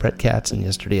it. Brett Katzen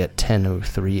yesterday at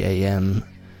 10:03 a.m.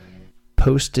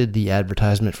 posted the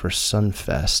advertisement for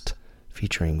Sunfest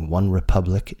featuring One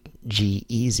Republic,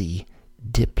 G-Eazy,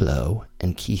 Diplo,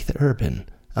 and Keith Urban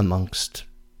amongst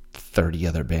 30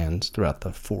 other bands throughout the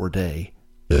 4-day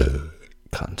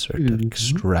concert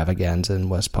extravaganza in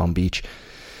West Palm Beach.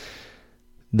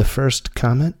 The first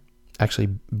comment, actually,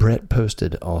 Brett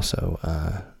posted also.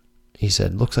 He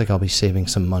said, looks like I'll be saving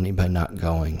some money by not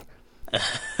going.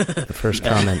 The first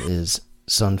comment is,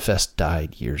 Sunfest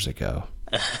died years ago.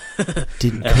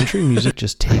 Did country music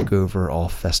just take over all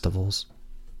festivals?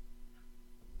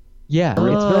 Yeah, it's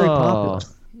very popular.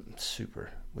 Super.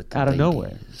 With the out of ladies.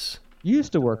 Nowhere. You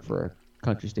used to work for a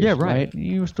country station, Yeah, right.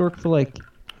 You used to work for like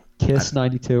Kiss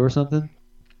 92 or something?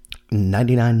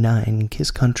 99.9 Kiss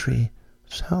Country,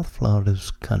 South Florida's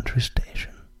country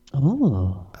station.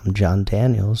 Oh. I'm John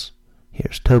Daniels.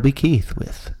 Here's Toby Keith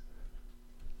with...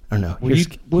 Or no, here's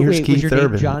Keith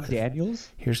Urban. John Daniels?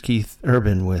 Here's Keith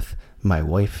Urban with My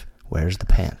Wife Wears the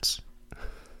Pants.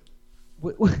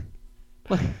 What?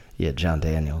 Yeah, John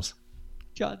Daniels.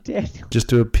 John Daniels. Just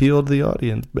to appeal to the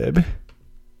audience, baby.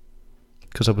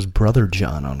 Because I was Brother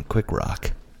John on Quick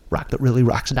Rock. Rock that really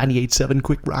rocks. 98.7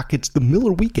 Quick Rock. It's the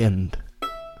Miller Weekend.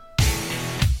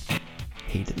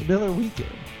 Hated it. Miller Weekend.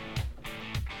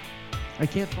 I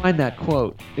can't find that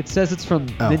quote. It says it's from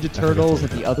Ninja Turtles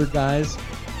and the other guys,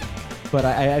 but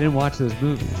I didn't watch those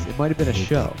movies. It might have been a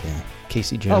show. Yeah.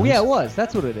 Casey Jones. Oh, yeah, it was.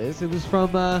 That's what it is. It was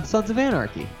from Sons of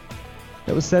Anarchy.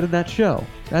 That was said in that show.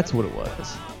 That's what it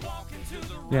was.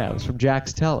 Yeah, it was from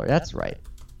Jax Teller. That's right.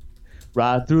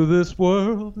 Ride through this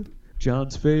world,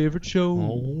 John's favorite show.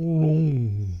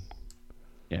 Oh.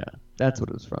 Yeah, that's what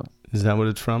it was from. Is that what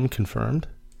it's from? Confirmed?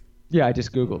 Yeah, I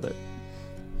just Googled it.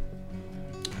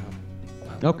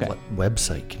 Okay. What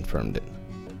website confirmed it?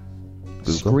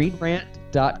 Google?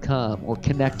 ScreenRant.com or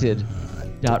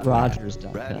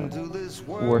Connected.Rogers.com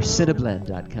or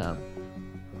Cineblend.com.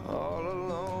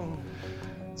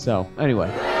 So, anyway.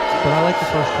 But I like the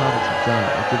first comments of John.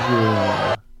 It gives you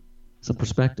some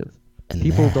perspective. And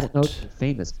people that... don't know they're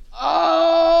famous. Oh,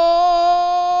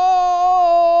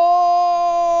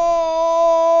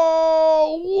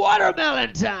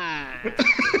 watermelon time!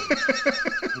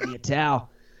 Give me a towel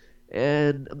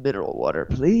and a mineral water,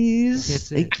 please.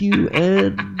 Thank you,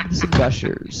 and some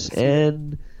gushers.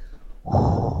 And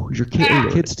is your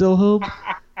kid still home?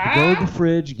 You go in the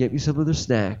fridge, get me some of their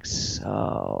snacks.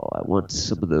 Oh, I want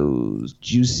some of those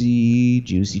juicy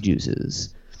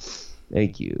juices.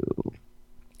 Thank you.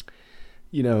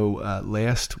 You know,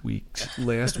 last week's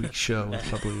show was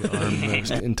probably our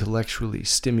most intellectually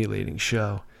stimulating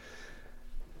show.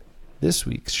 This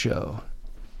week's show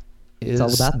is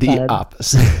all about the fun.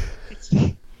 opposite.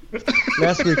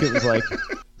 Last week it was like,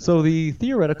 so the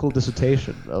theoretical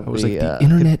dissertation of the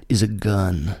internet is a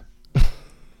gun.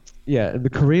 Yeah, and the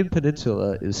Korean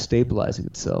Peninsula is stabilizing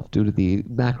itself due to the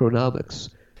macronomics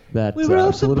that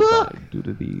are solidifying due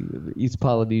to the East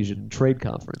Polynesian Trade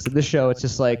Conference. In this show, it's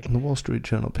just like... On the Wall Street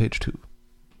Journal, page 2.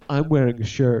 I'm wearing a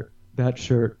shirt. That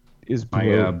shirt is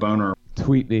blue. My boner.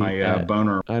 Tweet me. My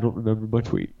boner. I don't remember my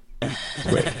tweet.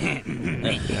 Wait.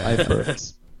 I have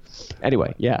birds.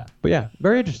 Anyway, yeah. But yeah,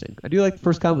 very interesting. I do like the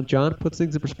first comment with John. Puts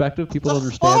things in perspective. People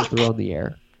understand that they're on the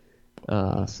air.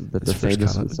 So that they're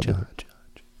famous with something.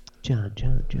 John.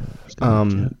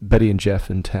 Betty and Jeff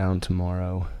in town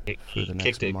tomorrow. He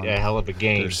kicked a hell of a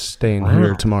game. They're staying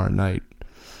here tomorrow night.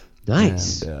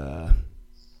 Nice. And,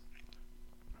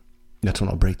 that's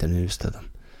when I'll break the news to them.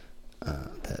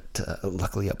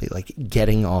 Luckily I'll be like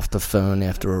getting off the phone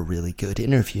after a really good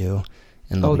interview,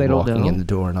 and they'll be walking in the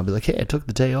door, and I'll be like, "Hey, I took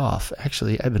the day off.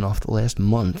 Actually, I've been off the last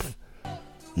month."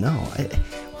 No,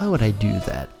 why would I do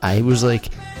that? I was like,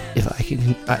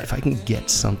 if I can get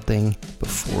something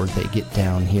before they get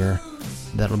down here,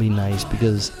 that'll be nice,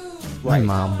 because my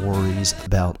mom worries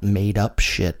about made up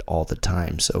shit all the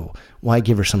time. So why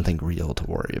give her something real to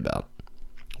worry about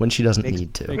when she doesn't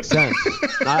need to? Makes sense.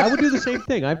 I would do the same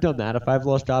thing. I've done that. If I've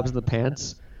lost jobs in the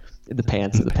past,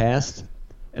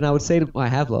 and I would say I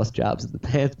have lost jobs in the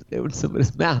past, but they would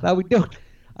somebody's mouth.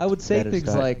 I would say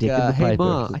things like, "Hey,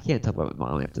 Mom," I can't talk about my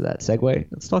mom after that segue.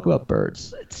 Let's talk about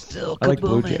birds. I like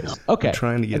blue jays. Okay. I'm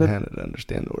trying to get Hannah to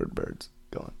understand the word birds.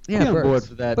 Go on. Yeah, I'm birds. bored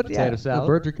for that potato salad.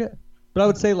 Birds are good. But I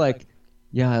would say like,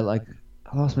 I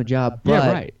lost my job,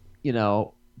 but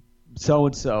so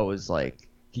and so is like,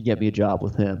 can get me a job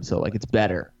with him, so like it's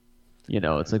better.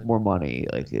 It's like more money,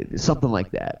 like it's something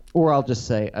like that. Or I'll just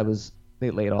say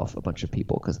they laid off a bunch of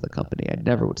people because of the company. I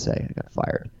never would say I got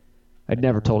fired. I'd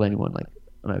never told anyone like.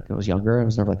 When I was younger, I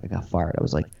was never like I got fired. I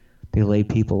was like, they laid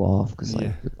people off because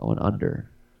they're going under,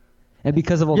 and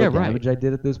because of all the damage I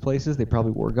did at those places, they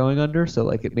probably were going under. So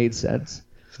like it made sense.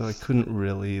 So I couldn't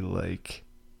really like.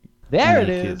 There it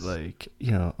is.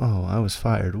 I was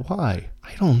fired. Why?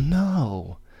 I don't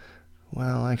know.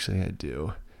 Well, actually, I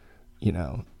do.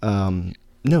 No.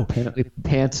 Apparently,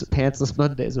 pantsless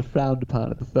Mondays are frowned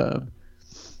upon at the firm.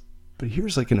 But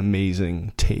here's like an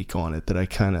amazing take on it that I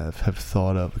kind of have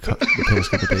thought of the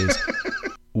past couple of days.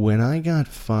 When I got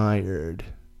fired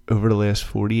over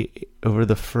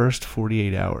the first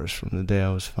 48 hours from the day I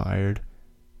was fired,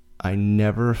 I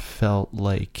never felt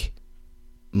like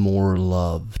more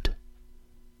loved.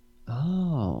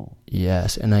 Oh.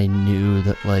 Yes, and I knew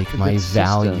that like my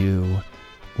value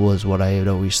was what I had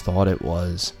always thought it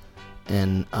was.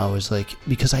 And I was like,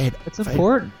 because That's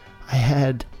important. I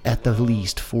had at the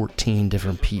least 14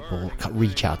 different people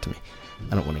reach out to me.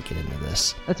 I don't want to get into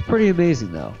this. That's pretty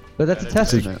amazing, though. But that's a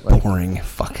testament. It's like boring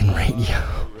fucking radio.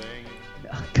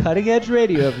 Cutting edge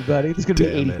radio, everybody. There's going to be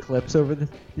 80 clips over the...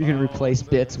 You're going to replace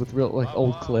bits with real like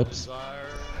old clips.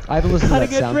 I haven't listened to that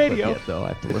sound clip yet, though. I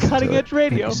have to listen Cutting to edge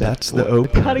radio. That's the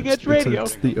opener. Cutting edge radio.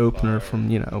 It's the opener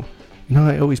from,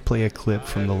 I always play a clip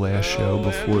from the last show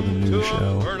before the new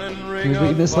show. You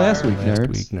read this last week, nerds.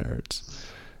 Last week, nerds.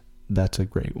 That's a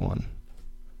great one.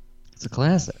 It's a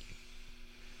classic.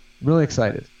 I'm really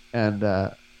excited. And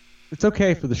it's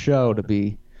okay for the show to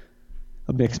be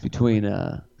a mix between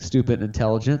stupid and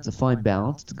intelligent. It's a fine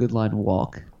balance. It's a good line to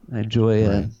walk. I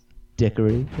enjoy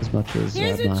dickery as much as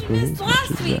Here's what you mockery. missed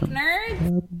last week,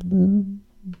 nerd.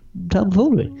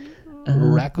 Tomfoolery.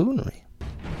 Raccoonery.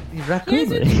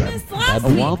 Raccoon.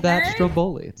 A Wombat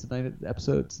Stromboli. It's an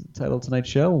episode titled Tonight's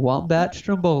Show. Wombat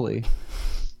Stromboli.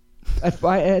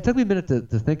 It took me a minute to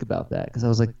think about that, because I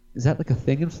was like, is that like a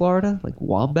thing in Florida? Like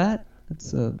wombat?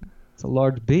 It's a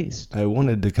large beast. I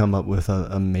wanted to come up with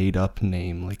a made-up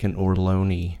name, like an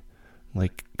Orloni,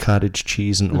 like cottage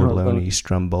cheese and Orloni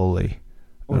Stromboli.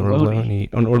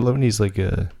 Orloni. An Orloni's like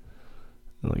a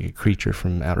creature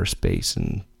from outer space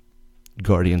in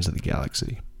Guardians of the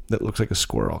Galaxy that looks like a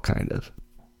squirrel, kind of.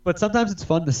 But sometimes it's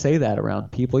fun to say that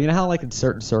around people. You know how like in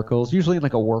certain circles, usually in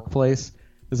like a workplace,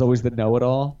 there's always the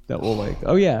know-it-all that will like,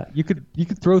 oh yeah, you could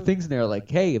throw things in there like,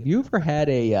 hey, have you ever had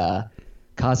a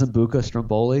Casambuca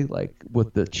Stromboli, like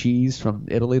with the cheese from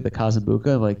Italy, the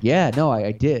Casambuca. I'm like, yeah, no,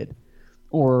 I did.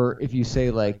 Or if you say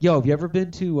like, yo, have you ever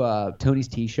been to Tony's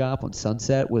Tea Shop on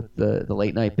Sunset with the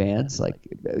late night bands? Like,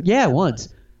 yeah,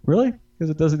 once. Really? Because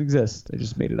it doesn't exist. I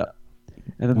just made it up.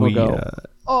 And then we'll go,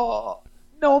 oh,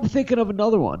 no, I'm thinking of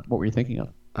another one. What were you thinking of?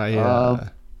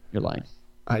 You're lying.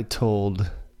 I told...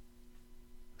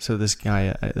 So this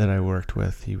guy that I worked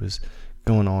with, he was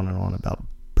going on and on about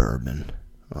bourbon.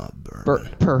 Oh, bourbon.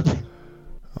 Bourbon.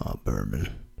 Oh, bourbon.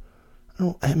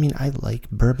 I mean, I like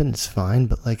bourbon, it's fine,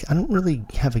 but like I don't really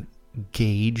have a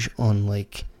gauge on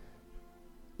like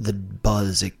the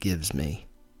buzz it gives me.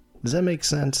 Does that make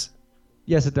sense?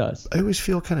 Yes, it does. I always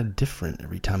feel kind of different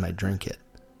every time I drink it.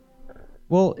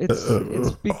 Well,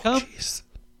 it's become...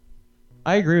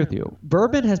 I agree with you.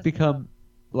 Bourbon has become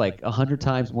like 100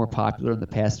 times more popular in the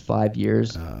past 5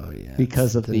 years. Oh, yeah.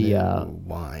 Because of the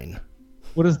wine.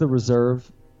 What is the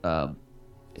reserve?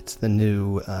 It's the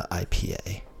new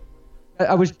IPA.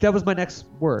 That was my next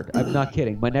word. I'm not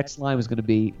kidding. My next line was going to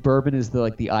be bourbon is the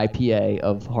IPA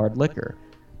of hard liquor.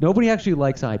 Nobody actually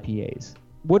likes IPAs.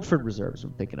 Woodford Reserves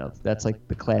I'm thinking of. That's like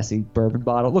the classy bourbon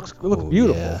bottle. It looks beautiful.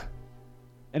 Yeah.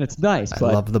 And it's nice.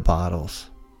 I love the bottles.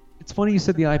 It's funny you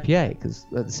said the IPA because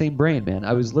the same brain, man.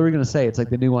 I was literally going to say it's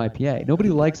like the new IPA. Nobody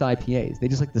likes IPAs. They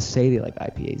just like to say they like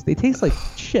IPAs. They taste like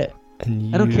shit.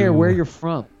 I don't care where you're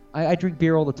from. I drink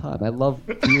beer all the time. I love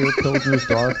beer, pilsners,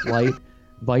 dark, light,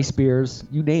 Weiss beers,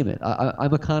 you name it.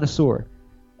 I'm a connoisseur.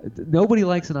 Nobody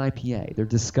likes an IPA. They're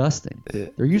disgusting.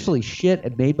 They're usually shit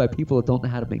and made by people that don't know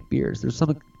how to make beers. There's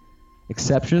some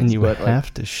exceptions. And you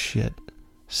have to shit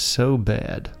so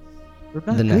bad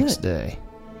the next day.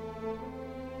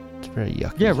 It's very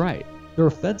yucky. Yeah, right. They're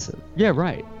offensive. Yeah,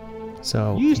 right.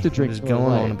 So you used to drink. He was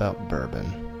going on about bourbon,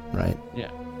 right? Yeah.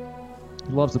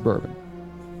 He loves the bourbon.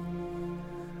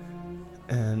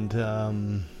 And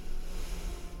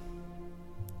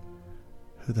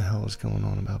who the hell is going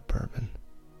on about bourbon?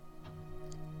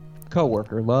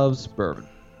 Coworker loves bourbon.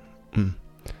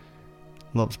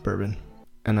 Loves bourbon.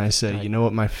 And I say, you know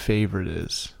what my favorite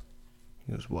is?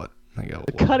 He goes, what? I go,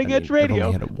 the cutting edge radio. I've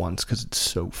only had it once because it's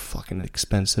so fucking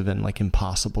expensive and like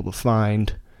impossible to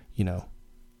find. You know,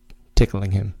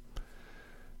 tickling him.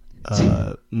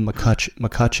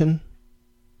 McCutcheon.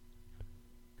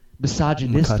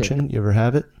 Misogynistic. McCutcheon, you ever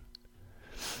have it?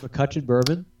 McCutcheon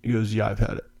bourbon? He goes, yeah, I've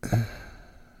had it.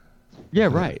 Yeah,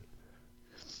 right.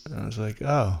 And I was like,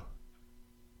 oh.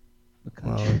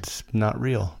 Well, it's not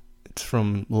real. It's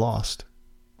from Lost.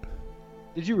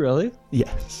 Did you really?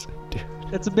 Yes, dude.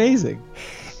 That's amazing.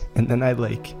 And then I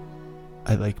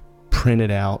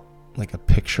printed out like a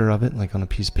picture of it, like on a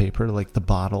piece of paper, like the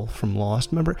bottle from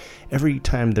Lost. Remember, every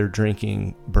time they're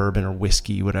drinking bourbon or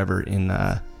whiskey, whatever, in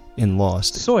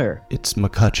Lost, Sawyer. It's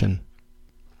McCutcheon.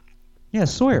 Yeah,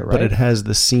 Sawyer, right? But it has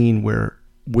the scene where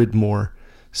Widmore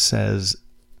says,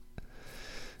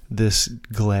 "This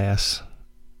glass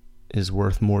is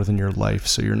worth more than your life,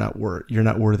 so you're not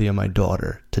worthy of my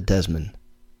daughter," to Desmond.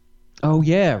 Oh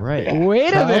yeah, right.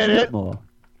 Wait a minute.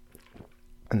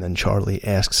 And then Charlie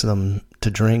asks them to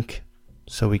drink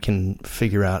so we can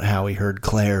figure out how he heard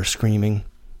Claire screaming.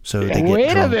 So they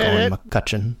get drunk on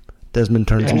McCutcheon. Desmond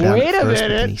turns him down at first, but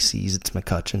then he sees it's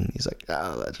McCutcheon. He's like,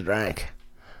 "Oh, let's drink.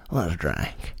 Let's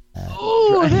drink."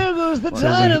 Oh, there goes the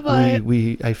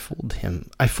dynamite. I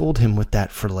fooled him with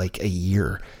that for like a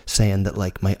year, saying that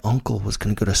like my uncle was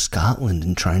going to go to Scotland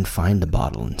and try and find the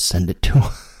bottle and send it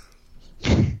to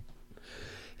him.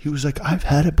 He was like, "I've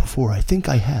had it before. I think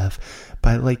I have."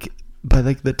 By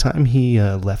the time he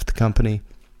left the company,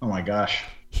 oh my gosh,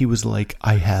 he was like,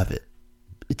 "I have it.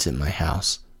 It's in my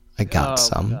house. I got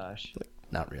some." Gosh. Like,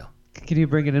 not real. Can you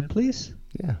bring it in, please?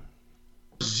 Yeah.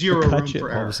 Zero room for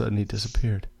error. All of a sudden, he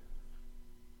disappeared.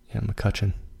 Yeah,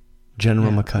 McCutcheon.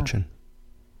 General McCutcheon.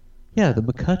 Yeah, the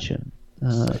McCutcheon.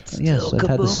 Yes, I've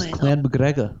had this Clan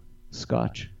McGregor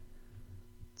scotch.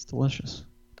 It's delicious.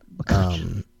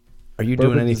 McCutcheon. Are you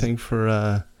doing anything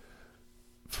for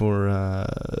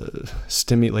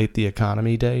Stimulate the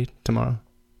Economy Day tomorrow?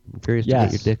 I'm curious to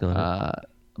get your dick on it.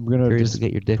 I'm going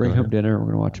to bring home dinner and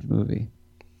we're going to watch a movie.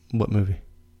 What movie?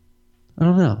 I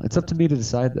don't know. It's up to me to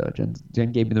decide, though.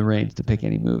 Jen gave me the reins to pick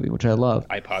any movie, which I love.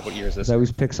 iPod, what year is this? I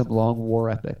always pick some long war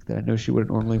epic that I know she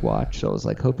wouldn't normally watch. So I was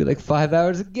like, hope you like 5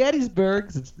 hours of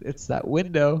Gettysburg. It's that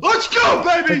window. Let's go,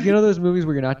 baby! Like, you know those movies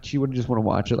where she wouldn't just want to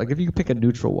watch it? Like, if you could pick a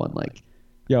neutral one, like,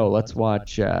 yo, let's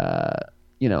watch,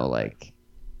 like,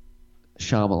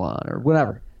 Shyamalan or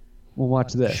whatever. We'll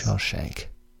watch this.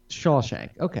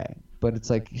 Shawshank. Okay. But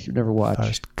it's like, you should never watch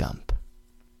Forrest Gump.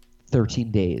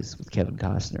 13 Days with Kevin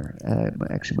Costner.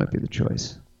 Actually might be the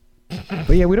choice.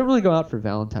 But yeah, we don't really go out for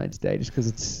Valentine's Day just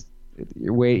because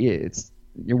you're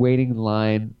waiting in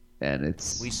line and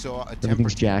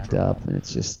everything's jacked up and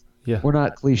it's just we're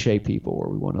not cliche people where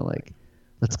we want to like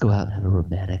let's go out and have a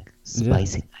romantic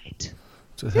spicy night.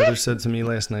 So Heather said to me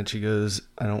last night, she goes,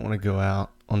 I don't want to go out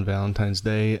on Valentine's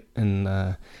Day, and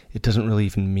it doesn't really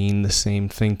even mean the same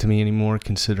thing to me anymore,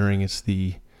 considering it's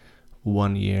the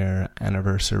 1-year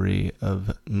anniversary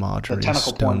of Marjorie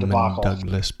Stoneman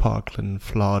Douglas Parkland,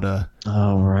 Florida.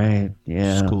 Oh, right.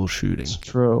 Yeah. School shooting. It's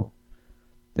true.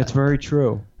 That's very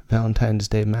true. Valentine's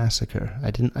Day massacre.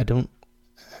 I didn't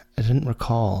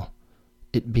recall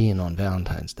it being on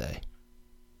Valentine's Day.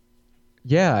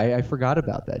 Yeah, I forgot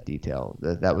about that detail.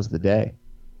 That was the day.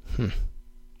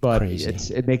 But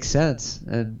Crazy. It makes sense,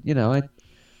 and I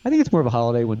think it's more of a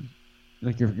holiday when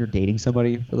like you're dating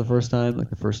somebody for the first time,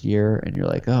 like the first year, and you're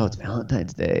like, oh, it's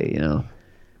Valentine's Day,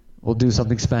 we'll do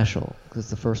something special because it's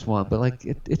the first one. But like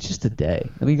it's just a day.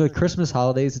 I mean, like Christmas,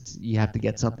 holidays, you have to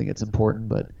get something that's important,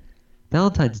 but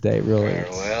Valentine's Day really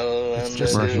it's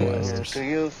just commercialized.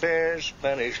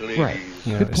 Right.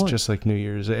 It's just like New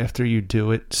Year's. After you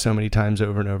do it so many times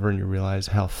over and over and you realize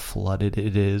how flooded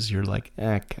it is, you're like,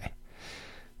 okay.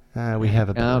 We have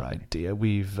a better idea.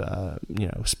 We've,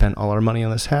 spent all our money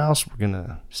on this house. We're going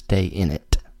to stay in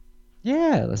it.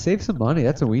 Yeah, let's save some money.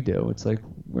 That's what we do. It's like,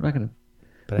 we're not going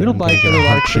to... We don't buy a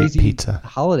lot of crazy pizza.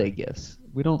 Holiday gifts.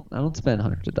 I don't spend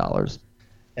hundreds of dollars.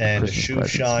 And shoe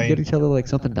shine. We get each other like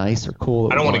something nice or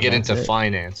cool. I don't want to get into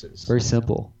finances. Very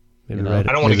simple. I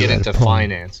don't want to get into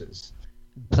finances.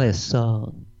 Play a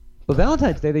song. But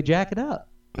Valentine's Day, they jack it up.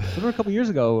 I remember a couple years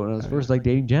ago when I was first like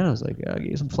dating Jen, I was like, I'll get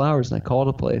you some flowers, and I called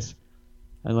a place.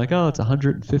 I'm like, oh, it's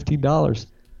 $115.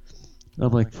 And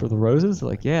I'm like, for the roses? They're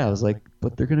like, yeah. I was like,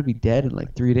 but they're gonna be dead in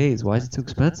like 3 days. Why is it so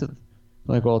expensive?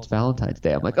 They're like, well, it's Valentine's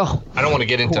Day. I'm like, oh, I don't want to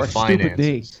get into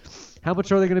finances. How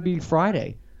much are they gonna be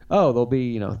Friday? Oh, they'll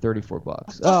be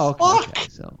 $34. Oh, okay.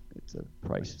 So it's a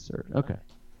price, sir. Okay.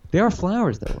 They are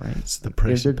flowers, though, right? It's the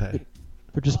price you pay.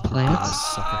 They're just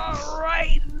plants. All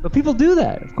right. But people do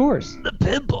that, of course. The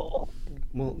pimple.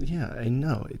 Well, yeah, I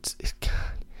know. It's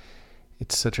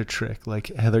such a trick. Like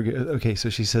Heather. Okay, so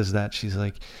she says that she's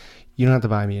like, you don't have to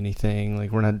buy me anything.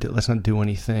 Like let's not do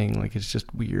anything. Like it's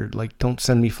just weird. Like don't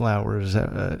send me flowers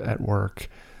at work.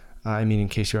 I mean,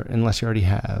 unless you already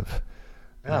have.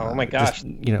 Oh my gosh. Just,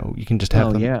 you can just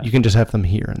have them. Yeah. You can just have them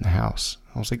here in the house.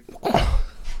 I was like,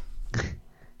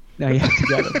 now you have to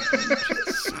get them.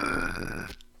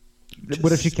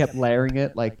 What if she kept layering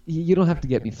it? Like, you don't have to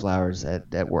get me flowers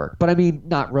at work. But I mean,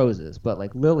 not roses, but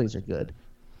like lilies are good.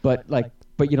 But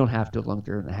you don't have to as long as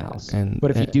they're in the house.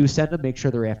 But if you do send them, make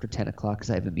sure they're after 10 o'clock because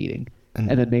I have a meeting. And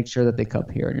then make sure that they come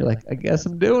here. And you're like, I guess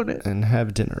I'm doing it. And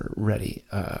have dinner ready.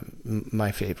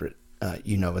 My favorite,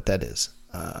 you know what that is.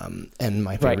 And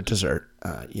my favorite dessert,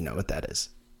 you know what that is.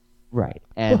 Right.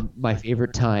 And my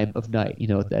favorite time of night, you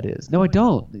know what that is. No, I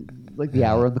don't. Like the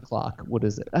hour on the clock. What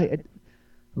is it?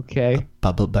 Okay.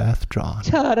 Bubble bath drawn.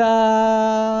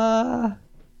 Ta-da!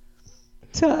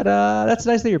 Ta-da! That's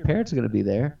nice that your parents are going to be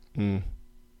there. Mm.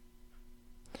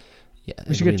 Yeah.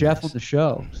 We should get Jeff on the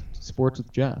show. Sports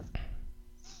with Jeff.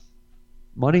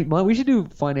 Money. We should do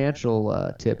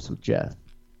financial tips with Jeff.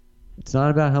 It's not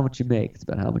about how much you make. It's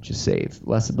about how much you save.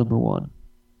 Lesson number 1.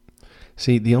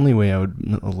 See, the only way I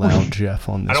would allow Jeff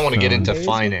on this I don't want to get into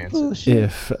finances.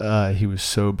 If he was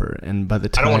sober, and by the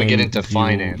time I don't want to get into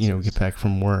finances. Get back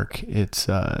from work, it's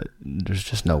there's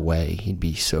just no way he'd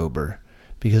be sober,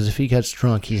 because if he gets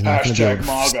drunk, he's not going to be able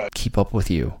to keep up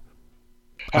with you.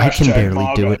 I can barely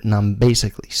do it, and I'm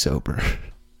basically sober.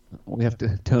 We have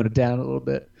to tone it down a little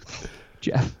bit,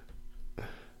 Jeff.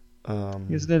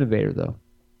 He's an innovator, though.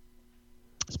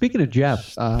 Speaking of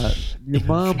Jeff, your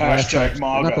mom not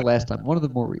the last time. One of the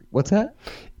more what's that?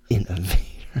 Innovator.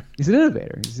 He's an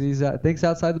innovator. He's thinks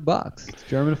outside the box. It's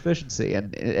German efficiency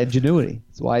and ingenuity.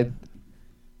 That's why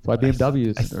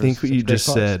BMWs. I think what you just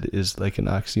said is like an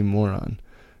oxymoron.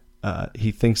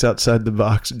 He thinks outside the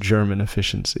box. German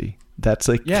efficiency. That's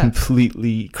like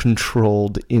completely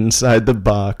controlled inside the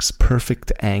box,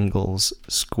 perfect angles,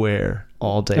 square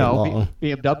all day long.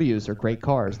 BMWs are great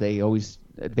cars. They always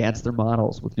advance their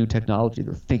models with new technology.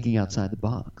 They're thinking outside the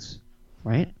box,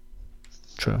 right?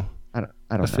 True. I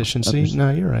don't efficiency? know.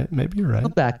 No, you're right. Maybe you're right.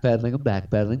 I'm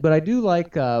backpedaling, but I do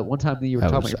like one time that you were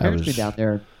talking about your parents being down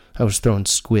there. I was throwing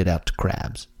squid out to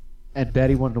crabs. And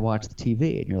Betty wanted to watch the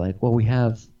TV, and you're like, well, we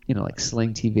have like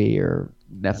Sling TV or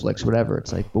Netflix, whatever.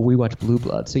 It's like, well, we watch Blue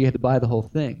Blood, so you had to buy the whole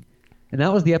thing. And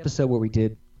that was the episode where we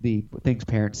did the things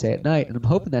parents say at night, and I'm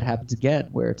hoping that happens again,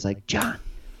 where it's like, John,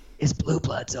 is Blue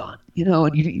Bloods on? You know,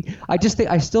 and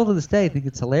I still to this day think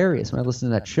it's hilarious when I listen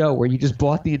to that show where you just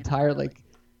bought the entire like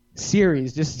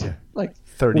series, just like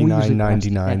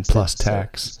 $39.99 plus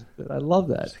tax. I love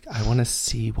that. I want to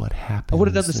see what happens. I would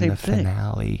have done the same thing.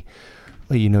 Finale.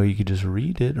 Well, you know, you could just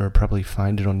read it or probably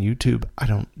find it on YouTube. I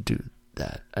don't do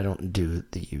that. I don't do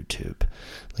the YouTube.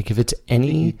 Like, if it's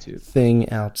anything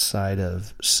outside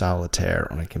of solitaire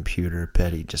on a computer,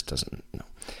 Betty just doesn't know.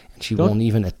 And she won't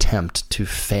even attempt to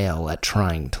fail at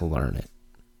trying to learn it.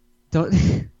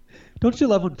 Don't you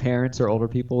love when parents or older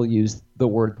people use the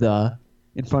word "the"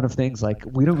 in front of things? Like,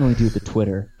 we don't really do the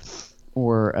Twitter.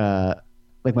 Or,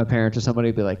 like, my parents or somebody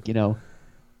would be like, you know,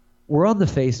 we're on the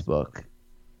Facebook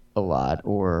a lot,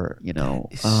 or you know,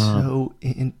 the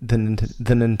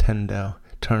Nintendo.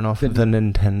 Turn off the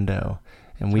Nintendo,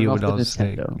 and we would all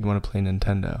say, "You want to play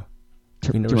Nintendo?"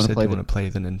 We never said you want to play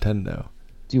the Nintendo.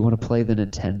 Do you want to play the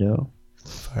Nintendo?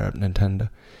 Fire up Nintendo.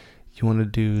 You want to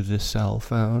do the cell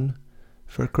phone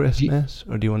for Christmas,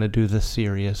 or do you want to do the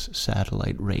Sirius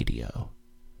satellite radio?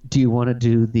 Do you want to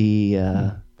do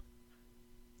the?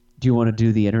 Do you want to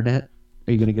do the internet?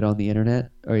 Are you going to get on the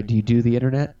internet? Or do you do the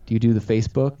internet? Do you do the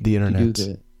Facebook? The internet.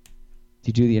 Do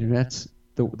you do the internets?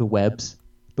 The webs?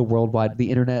 The worldwide? The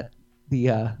internet?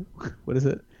 The, what is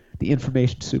it? The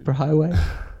information superhighway?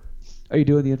 Are you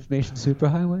doing the information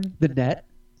superhighway? The net?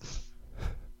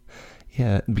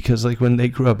 Yeah, because like when they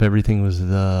grew up, everything was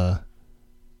the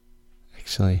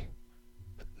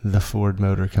Ford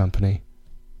Motor Company.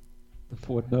 The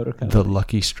Ford Motor Company. The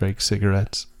Lucky Strike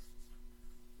cigarettes.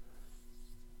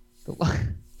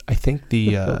 I think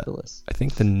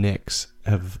the Knicks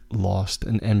have lost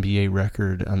an NBA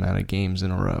record amount of games in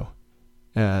a row.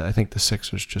 I think the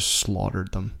Sixers just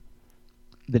slaughtered them.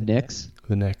 The Knicks?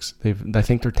 The Knicks. I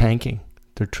think they're tanking.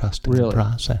 They're trusting the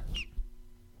process.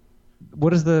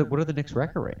 What are the Knicks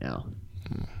record right now?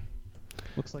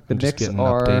 Looks like the Knicks just getting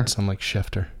updates. I'm like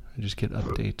Schefter. I just get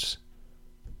updates.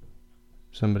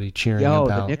 Somebody cheering about.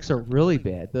 The Knicks are really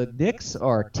bad. The Knicks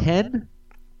are 10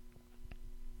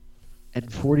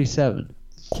 and 47.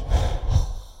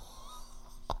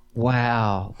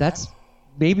 Wow, that's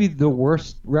maybe the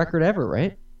worst record ever,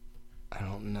 right? I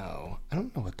don't know. I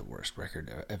don't know what the worst record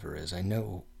ever is. I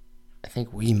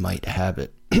think we might have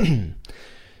it.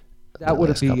 That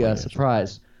wouldn't be a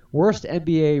surprise. Worst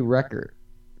NBA record,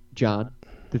 John.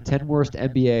 The 10 worst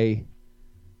NBA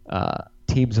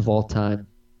teams of all time.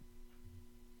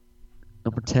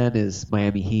 Number 10 is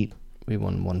Miami Heat. We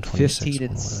won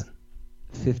 126.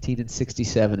 15 and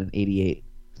 67 and 88.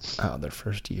 Oh, their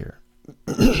first year.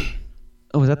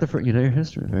 Oh, was that the first? You know your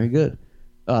history. Very good.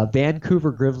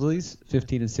 Vancouver Grizzlies,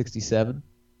 15 and 67.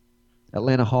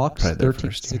 Atlanta Hawks, 13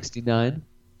 and 69.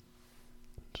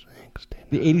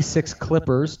 The 86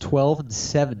 Clippers, 12 and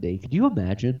 70. Could you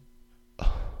imagine?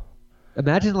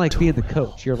 Imagine like being the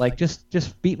coach. You're like,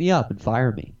 just beat me up and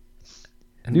fire me.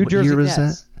 And New Jersey Nets.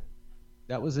 That?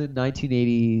 That was in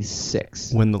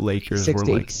 1986. When the Lakers were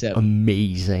like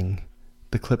amazing.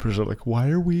 The Clippers are like, why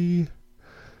are we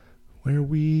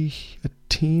a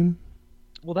team?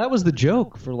 Well, that was the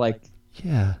joke for like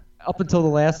up until the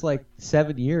last like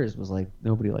 7 years was like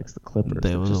nobody likes the Clippers.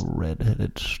 They were a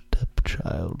redheaded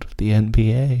stepchild of the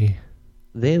NBA.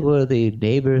 They were the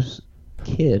neighbor's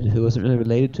kid who wasn't really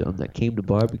related to him that came to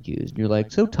barbecues. And you're like,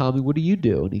 so Tommy, what do you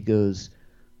do? And he goes,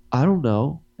 I don't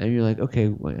know. And you're like, okay,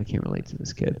 well, I can't relate to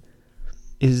this kid.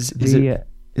 Is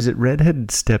it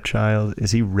redheaded stepchild?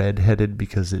 Is he redheaded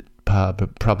because it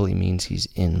probably means he's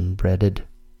inbreded?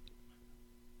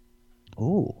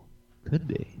 Oh, could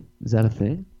be. Is that a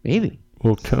thing? Maybe.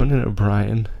 Well, Conan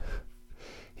O'Brien,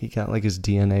 he got like his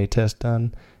DNA test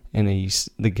done, and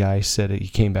the guy said he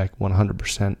came back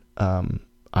 100%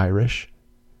 Irish.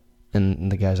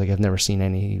 And the guy's like, I've never seen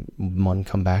anyone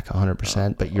come back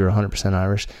 100%, but you're 100%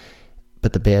 Irish.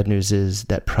 But the bad news is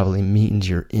that probably means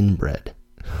you're inbred.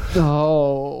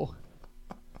 No.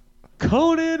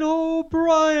 Conan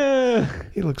O'Brien.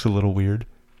 He looks a little weird.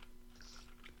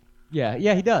 Yeah,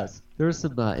 he does. There's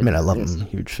some. I mean, I love him. I'm a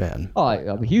huge fan. Oh,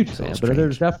 I'm a huge fan. But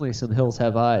there's definitely some Hills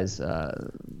Have Eyes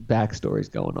backstories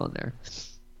going on there.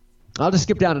 I'll just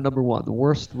skip down to number one, the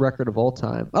worst record of all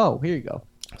time. Oh, here you go.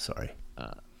 Sorry.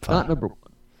 Not number one.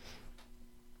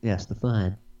 Yes, the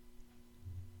fine.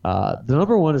 The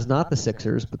number one is not the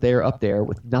Sixers, but they are up there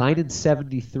with 9 and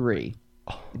 73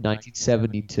 in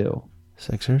 1972.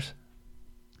 Sixers?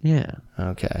 Yeah.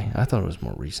 Okay. I thought it was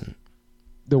more recent.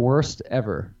 The worst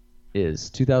ever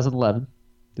is 2011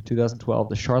 to 2012,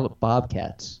 the Charlotte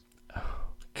Bobcats. Oh,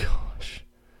 gosh.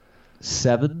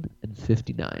 7 and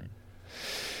 59.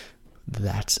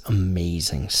 That's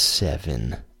amazing.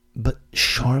 7 But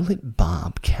Charlotte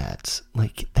Bobcats,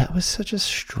 like, that was such a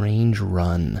strange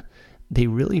run. They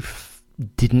really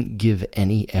didn't give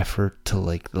any effort to,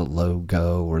 like, the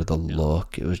logo or the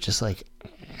look. It was just like,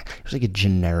 it was like a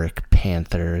generic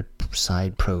Panther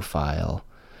side profile.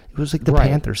 It was like the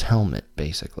Panthers helmet,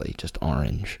 basically, just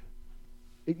orange.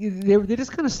 They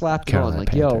just kind of slapped it on, like,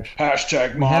 Panthers.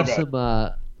 Hashtag we have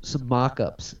MAGA. some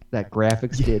mock-ups that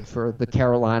graphics did for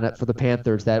the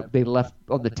Panthers that they left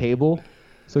on the table.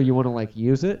 So you want to, like,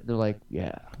 use it? And they're like,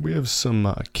 yeah. We have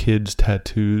some kids'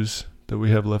 tattoos that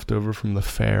we have left over from the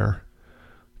fair.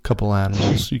 A couple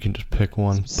animals. You can just pick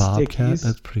one. Some Bobcat. stickies.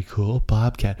 That's pretty cool.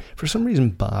 Bobcat. For some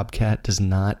reason, Bobcat does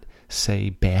not say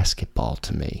basketball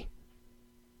to me.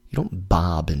 You don't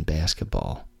bob in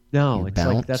basketball. No, You it's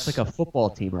bounce. like that's like a football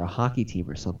team or a hockey team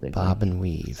or something. Bob and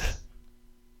weave.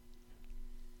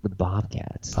 The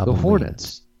Bobcats. Bob the and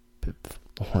Hornets. weave.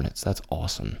 The Hornets. That's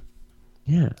awesome.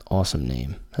 Yeah. Awesome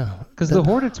name. Because the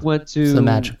Hornets went to It's the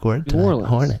magic word New tonight. Orleans.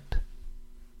 Hornet.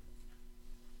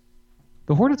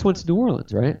 The Hornets went to New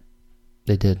Orleans, right?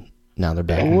 They did. Now they're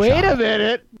back in Wait a Charlotte.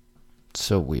 minute. It's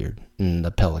so weird. And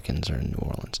the Pelicans are in New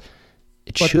Orleans.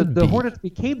 It But should the be. Hornets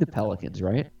became the Pelicans,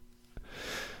 right?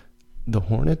 The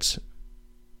Hornets.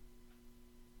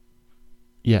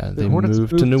 Yeah, they Hornets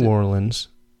moved to New moved to- Orleans,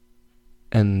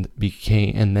 and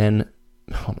then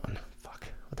hold on, fuck,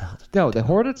 what the hell? No, the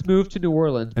Hornets moved to New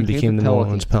Orleans And became the New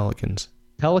Orleans Pelicans.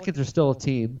 Pelicans are still a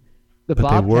team. But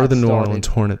they were the New started, Orleans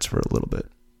Hornets for a little bit.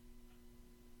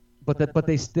 But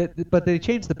they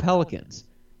changed the Pelicans.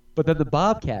 But then the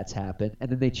Bobcats happened, and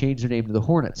then they changed their name to the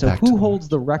Hornets. So Back to who the holds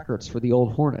the records for the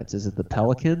old Hornets? Is it the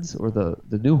Pelicans or the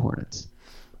new Hornets?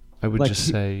 I would Like just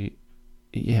say,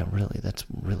 yeah, really, that's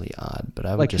really odd. But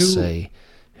I would Like just who- say,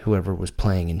 whoever was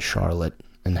playing in Charlotte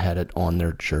and had it on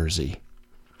their jersey.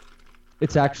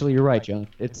 It's actually, you're right, John.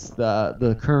 It's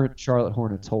the current Charlotte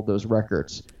Hornets hold those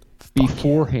records.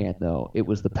 Beforehand, though, it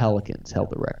was the Pelicans held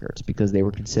the records because they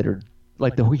were considered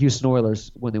like the Houston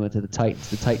Oilers when they went to the Titans.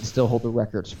 The Titans still hold the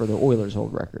records for the Oilers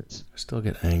hold records. I still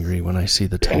get angry when I see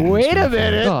the Titans. Wait a uniforms.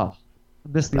 minute! Oh, I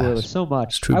miss the Blast. Oilers so much.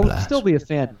 It's true I would blast. still be a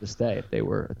fan to this day if they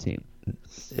were a team.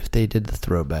 If they did the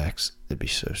throwbacks, it'd be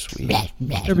so sweet.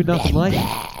 There'd be nothing like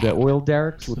it. The oil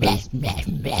derricks with those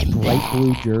bright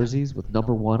blue jerseys with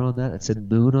number 1 on that. It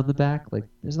said Moon on the back. Like,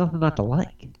 there's nothing not to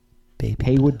like. Baby.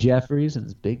 Haywood Jeffries and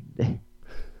his big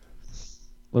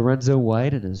Lorenzo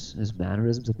White and his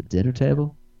mannerisms at the dinner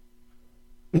table.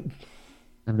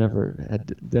 I've never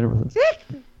had dinner with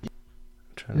him.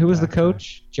 Who was the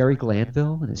coach? Jerry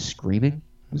Glanville and his screaming.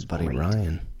 It was Buddy great.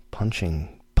 Ryan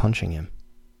punching him.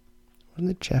 Wasn't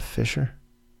it Jeff Fisher?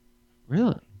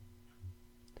 Really?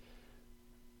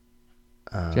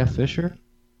 Jeff Fisher?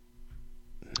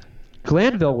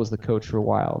 Glanville was the coach for a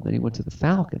while, and then he went to the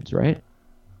Falcons, right?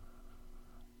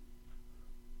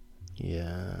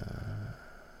 Yeah.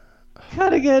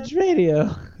 Cutting Edge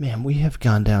Radio. Man, we have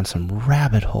gone down some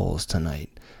rabbit holes tonight.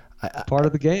 Part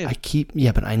of the game. I keep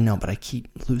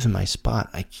losing my spot.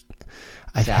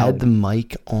 I've had the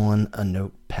mic on a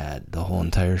notepad the whole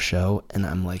entire show, and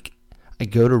I'm like, I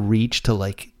go to reach to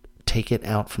like take it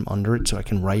out from under it so I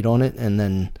can write on it, and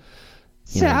then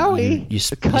you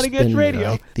the Cutting Edge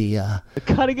Radio. Like the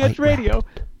Cutting Edge light Radio.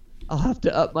 wrapped. I'll have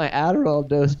to up my Adderall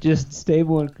dose just to stay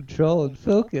more in control and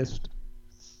focused.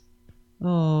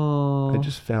 Oh. I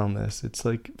just found this. It's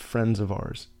like friends of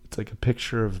ours. It's like a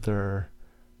picture of their,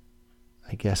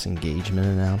 I guess, engagement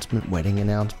announcement, wedding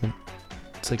announcement.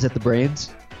 It's like, Is that the Brains?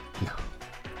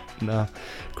 no,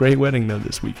 great wedding though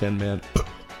this weekend, man.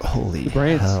 Holy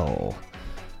Brains. hell!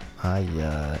 I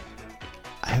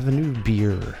have a new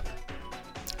beer.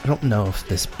 I don't know if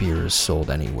this beer is sold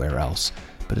anywhere else,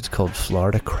 but it's called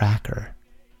Florida Cracker,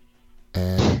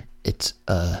 and it's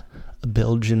a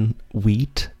Belgian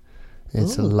wheat.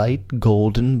 It's a light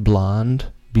golden blonde,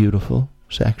 beautiful,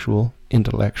 sexual,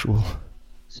 intellectual.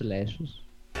 Salacious.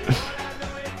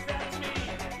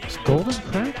 Golden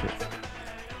Cracker.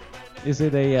 Is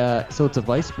it so it's a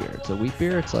Weiss beer. It's a wheat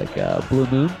beer. It's like Blue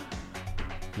Moon.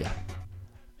 Yeah.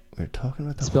 We're talking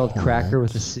about the Spelled cracker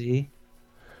with a Hornets. C.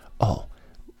 Oh,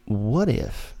 what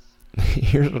if?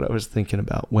 Here's what I was thinking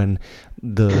about when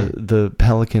the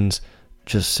Pelicans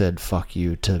just said fuck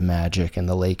you to Magic and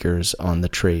the Lakers on the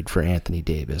trade for Anthony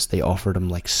Davis. They offered him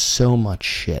like so much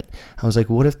shit. I was like,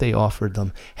 what if they offered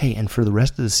them, hey, and for the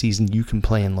rest of the season you can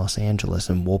play in Los Angeles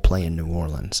and we'll play in New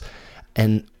Orleans.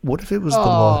 And what if it was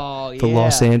the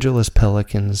Los Angeles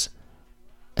Pelicans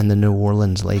and the New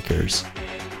Orleans Lakers?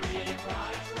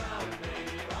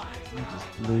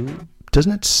 Blue.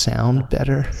 Doesn't it sound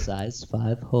better? Size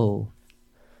 5 hole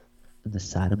in the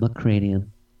side of my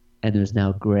cranium, and there's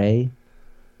now gray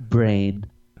brain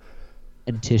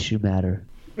and tissue matter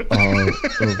all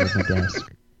over my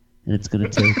desk. And it's going to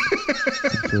take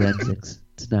some forensics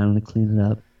to not only clean it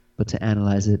up, but to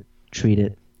analyze it, treat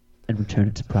it, and return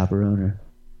it to proper owner.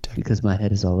 Because my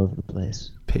head is all over the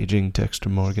place. Paging Dexter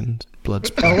Morgan,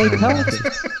 blood LA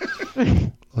Pelicans.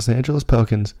 Los Angeles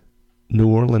Pelicans, New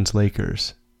Orleans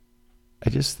Lakers. I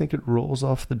just think it rolls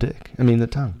off the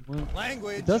tongue.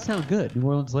 Language. It does sound good, New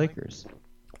Orleans Lakers.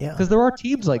 Yeah. Because there are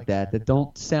teams like that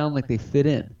don't sound like they fit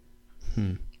in.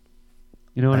 You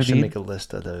know what I mean? I should make a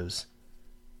list of those.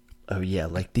 Oh yeah,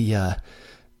 like the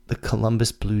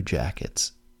Columbus Blue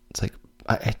Jackets. It's like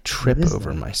I trip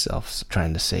over myself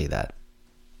trying to say that.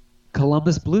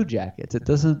 Columbus Blue Jackets.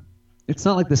 It's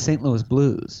not like the St. Louis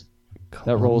Blues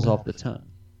that rolls off the tongue.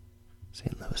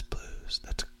 St. Louis Blues.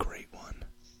 That's a great one.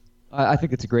 I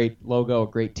think it's a great logo, a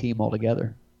great team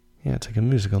altogether. Yeah, it's like a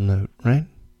musical note, right?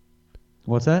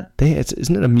 What's that?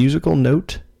 Isn't it a musical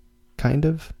note, kind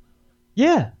of?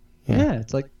 Yeah.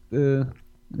 It's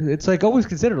like always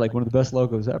considered like one of the best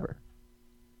logos ever.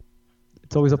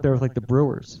 It's always up there with like the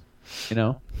Brewers, you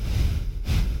know?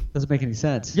 Doesn't make any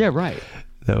sense. Yeah, right.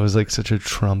 That was like such a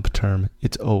Trump term.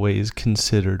 It's always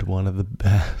considered one of the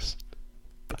best.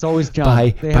 It's always John.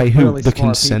 By who? The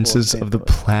consensus of the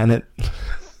planet.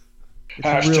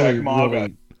 Hashtag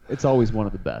MAGA. It's always one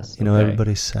of the best. You know,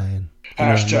 everybody's saying.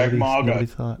 Hashtag MAGA. Nobody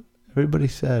thought. Everybody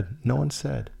said. No one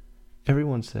said.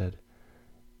 Everyone said.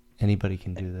 Anybody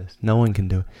can do this. No one can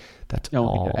do it. That's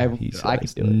all he says. I can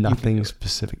do it. Nothing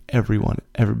specific. Everybody.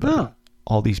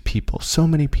 All these people. So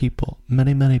many people.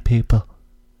 Many people.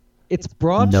 It's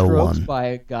broad strokes by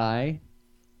a guy,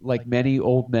 like many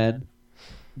old men,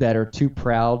 that are too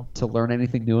proud to learn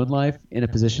anything new in life in a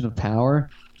position of power,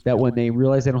 that when they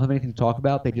realize they don't have anything to talk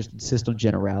about, they just insist on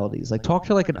generalities. Like, talk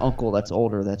to like an uncle that's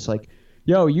older that's like,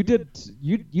 yo, you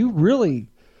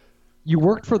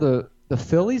worked for the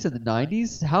Phillies in the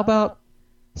 90s? How about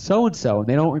so-and-so? And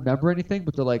they don't remember anything,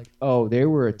 but they're like, oh, they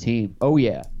were a team. Oh,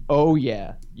 yeah,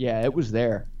 it was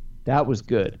there. That was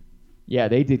good. Yeah,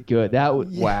 they did good. That was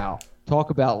wow.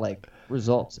 Talk about like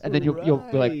results, and then you'll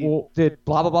be like, well, did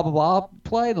blah blah blah blah blah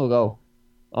play? And they'll go,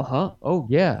 oh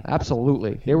yeah,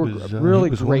 absolutely. They were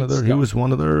really great. He was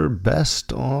one of their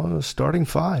best starting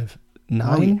five.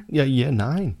 9? Yeah,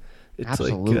 9. It's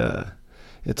absolutely.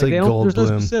 It's like Goldblum.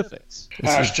 There's no specifics.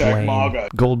 Hashtag MAGA.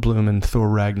 Goldblum in Thor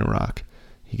Ragnarok.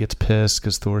 He gets pissed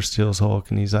because Thor steals Hulk,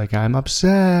 and he's like, I'm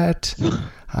upset.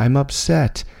 I'm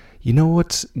upset. You know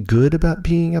what's good about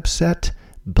being upset?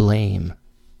 Blame.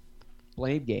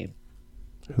 Blame game.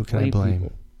 Who can I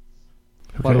blame?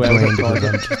 Who By can the I way,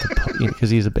 blame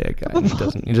because he's a bad guy.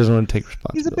 He doesn't want to take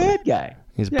responsibility. He's a bad guy.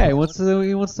 He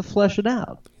wants to flesh it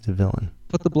out. He's a villain.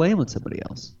 Put the blame on somebody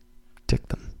else. Dick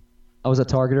them. I was at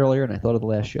Target earlier, and I thought of the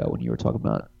last show when you were talking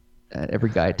about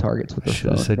every guy at Target's with their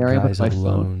phone. Said there I am guys with my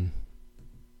alone. phone.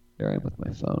 There I am with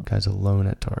my phone. Guys alone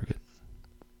at Target.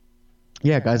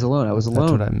 Yeah, guys alone. I was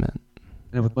alone. That's what I meant.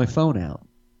 And with my phone out.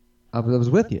 I was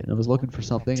with you, and I was looking for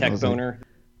something. Tech boner. Like,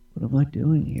 what am I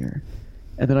doing here?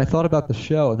 And then I thought about the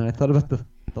show, and then I thought about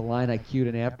the line I cued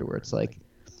in afterwards, like,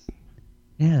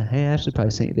 yeah, hey, Ashley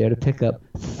probably sent you there to pick up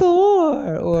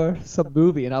Thor or some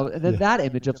movie, and then that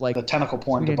image of like the tentacle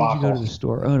porn I need debacle. you to go to the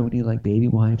store. Oh, do we need like baby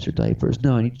wipes or diapers?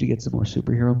 No, I need you to get some more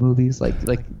superhero movies. Like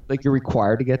you're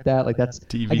required to get that. Like that's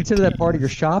DVDs. I consider that part of your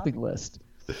shopping list.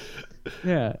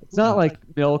 Yeah, it's not like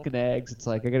milk and eggs. It's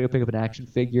like I gotta go pick up an action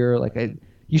figure. Like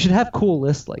you should have cool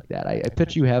lists like that. I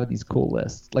picture you having these cool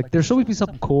lists. Like there should always be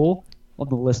something cool on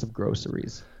the list of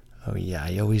groceries. Oh yeah,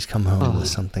 I always come home with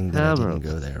something that I didn't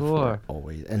go there for.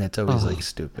 Always, and it's always like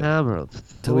stupid.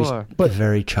 It's always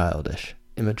very childish,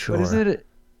 immature.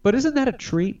 But isn't that a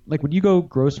treat? Like when you go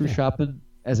grocery shopping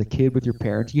as a kid with your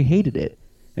parents, you hated it,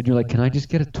 and you're like, "Can I just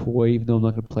get a toy, even though I'm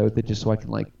not going to play with it, just so I can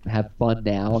like have fun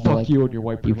now?" And Fuck you and your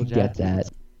white you can privilege get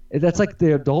that. That's like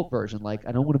the adult version. Like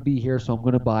I don't want to be here, so I'm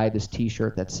going to buy this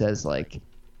T-shirt that says like,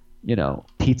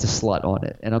 pizza slut on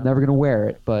it, and I'm never going to wear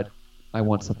it, but I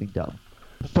want something dumb.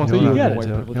 I'm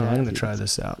going to try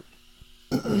this out.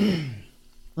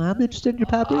 I'm interested in your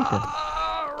paprika.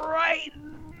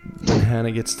 When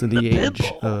Hannah gets to the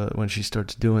age when she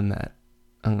starts doing that,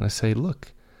 I'm going to say,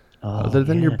 look, other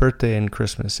than your birthday and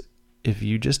Christmas, if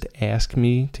you just ask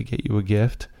me to get you a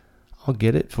gift, I'll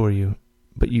get it for you.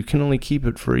 But you can only keep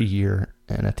it for a year,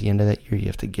 and at the end of that year, you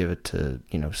have to give it to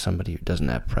somebody who doesn't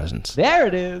have presents. There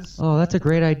it is. Oh, that's a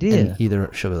great idea. And either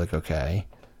she'll be like, okay,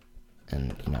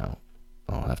 and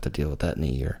I'll have to deal with that in a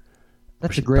year.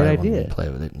 That's a great idea. Play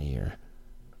with it in a year.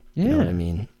 Yeah. You know what I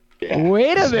mean? Yeah.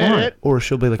 Wait a minute. Or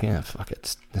she'll be like, fuck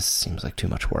it. This seems like too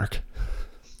much work.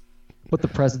 But the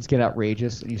presents get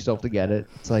outrageous, and you still have to get it.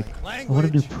 It's like, I want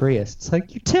a new Prius. It's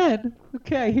like, you're 10.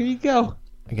 Okay, here you go.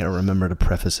 I gotta remember to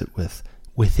preface it with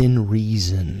within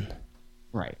reason.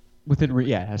 Right.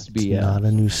 It has to be. It's not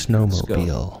a new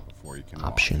snowmobile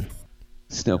option.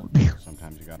 Snowmobile.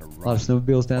 Sometimes you gotta run. A lot of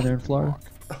snowmobiles down there in Florida.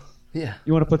 Yeah.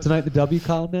 You want to put tonight in the W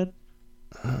column, then?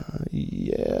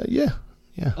 Yeah.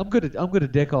 I'm good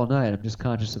at dick all night. I'm just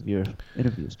conscious of your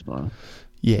interviews tomorrow.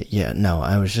 Yeah. No,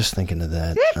 I was just thinking of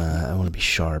that. I want to be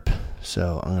sharp,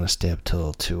 so I'm gonna stay up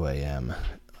till 2 a.m.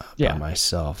 By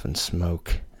myself and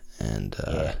smoke and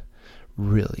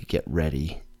really get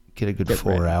ready. Get a good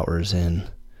 4 hours in.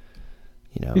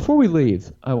 You know. Before we leave,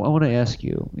 I want to ask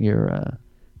you your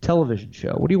television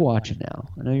show. What are you watching now?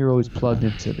 I know you're always plugged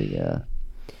into the.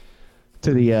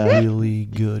 Really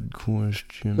good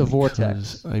question. The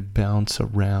vortex. I bounce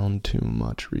around too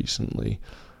much recently.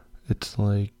 It's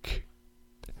like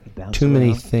too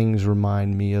many things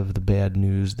remind me of the bad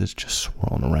news that's just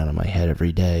swirling around in my head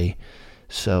every day.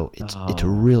 So it's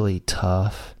really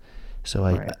tough. So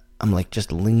I'm like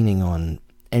just leaning on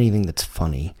anything that's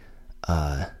funny.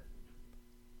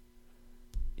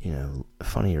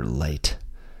 Funny or light.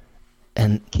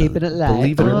 And keeping it light.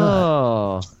 Believe it or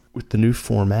not. With the new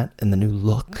format and the new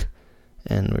look,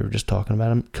 and we were just talking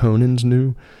about him, Conan's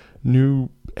new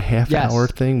half-hour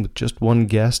thing with just one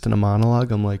guest and a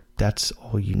monologue. I'm like, that's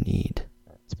all you need.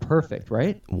 It's perfect,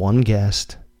 right? One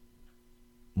guest,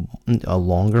 a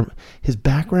longer. His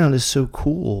background is so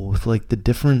cool with like the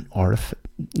different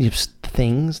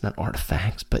things, not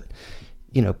artifacts, but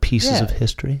pieces of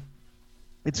history.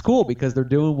 It's cool because they're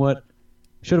doing what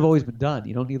should have always been done.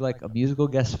 You don't need like a musical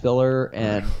guest filler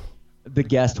and the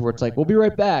guest where it's like, we'll be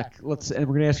right back. And we're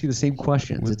going to ask you the same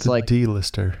questions. With it's the like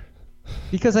D-lister.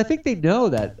 Because I think they know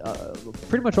that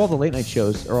pretty much all the late night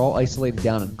shows are all isolated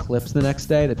down in clips the next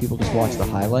day that people just watch the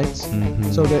highlights.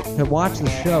 Mm-hmm. So to watch the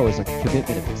show is like a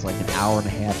commitment if it's like an hour and a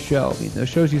half show. I mean, those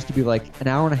shows used to be like an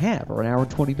hour and a half or an hour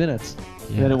and 20 minutes.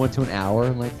 Yeah. And then it went to an hour,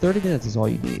 and like 30 minutes is all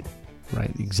you need.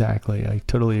 Right, exactly. I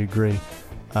totally agree.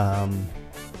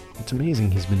 It's amazing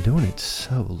he's been doing it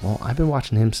so long. I've been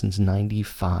watching him since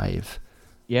 95.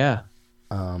 Yeah.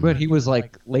 But he was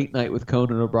like late night with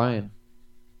Conan O'Brien.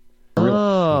 Late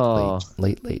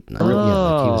night. Yeah,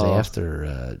 like he was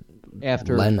after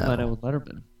Leno and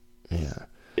Letterman. Yeah.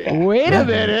 Wait a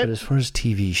minute. But as far as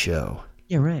TV show.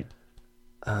 Yeah, right.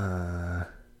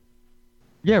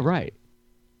 Yeah, right.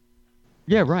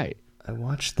 Yeah, right. I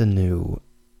watched the new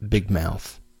Big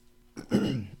Mouth.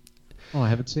 I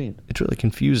haven't seen. It's really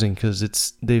confusing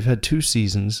because they've had 2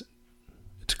 seasons.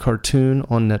 It's a cartoon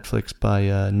on Netflix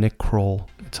by Nick Kroll.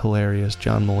 It's hilarious.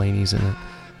 John Mulaney's in it.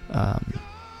 A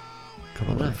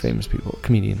couple of other famous people,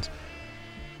 comedians.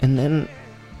 And then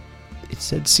it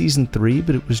said season 3,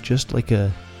 but it was just like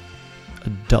a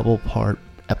double part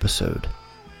episode.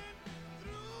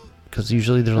 Because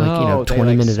usually they're like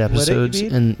 20-minute episodes,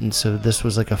 and so this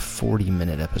was like a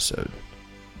 40-minute episode.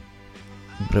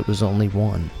 But it was only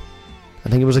one. I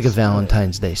think it was like a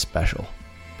Valentine's Day special,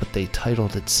 but they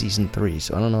titled it season 3.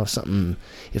 So I don't know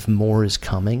if more is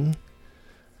coming,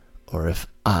 or if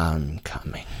I'm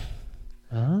coming.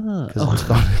 Because it's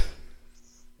funny.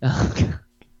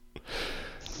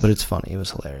 But it's funny. It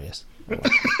was hilarious. Check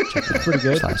it out. Pretty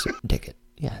good. Dig it.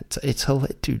 Yeah, it's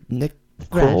hilarious. Dude, Nick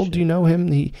Kroll, do you know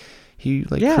him? He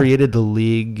created the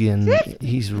League, and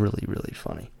he's really, really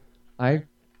funny.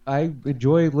 I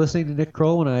enjoy listening to Nick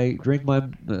Kroll when I drink my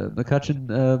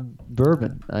McCutcheon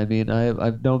bourbon. I mean,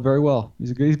 I've known him very well.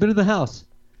 He's been in the house.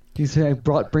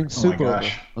 Brings soup over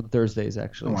on Thursdays,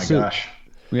 actually. Oh my soup. gosh.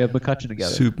 We have McCutcheon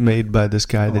together. Soup made by this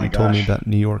guy that he told me about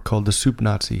in New York called the Soup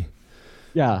Nazi.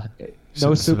 Yeah.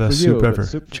 No soup the best for you. Soup ever.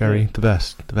 Soup for Cherry, me. the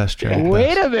best Cherry.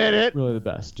 Wait a minute. Really the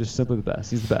best. Just simply the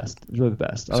best. He's the best. He's really the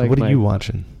best. So what are you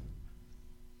watching?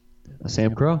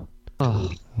 Sam Crow.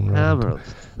 Oh,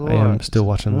 I am still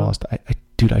watching Lost.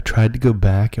 Dude, I tried to go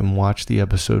back and watch the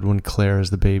episode when Claire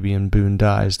is the baby and Boone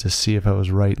dies to see if I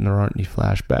was right and there aren't any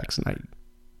flashbacks, and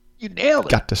you nailed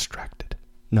it. Got distracted.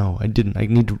 No, I didn't. I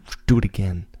need to do it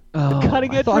again.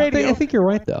 Cutting edge radio. I think you're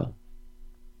right, though.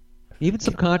 Even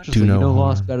subconsciously, you know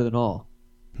Lost better than all.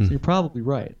 So you're probably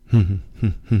right. That's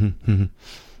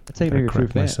how you know you're a true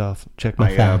fan. Myself. Check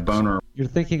my facts. Boner. You're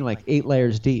thinking like 8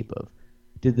 layers deep of,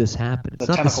 did this happen? It's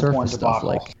not the surface stuff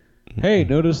like, hey,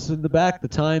 notice in the back the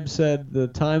time said the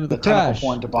time of the crash.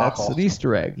 That's an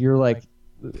Easter egg. You're like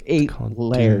 8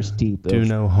 layers deep. Do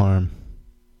no harm.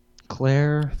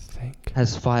 Claire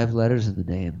has 5 letters in the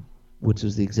name, which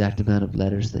was the exact amount of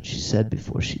letters that she said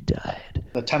before she died.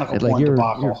 The tentacle point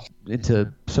debacle. You're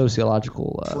into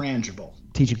sociological frangible.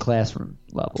 Teaching classroom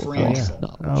level.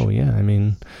 Frangible. Oh yeah, I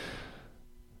mean,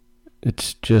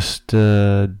 It's just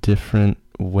a different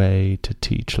way to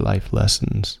teach life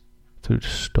lessons through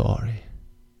story.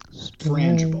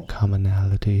 Frangible.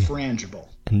 Commonality. Frangible.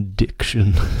 And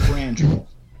diction. Frangible.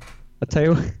 I'll tell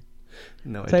you what.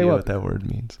 No Tell idea you what that word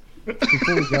means.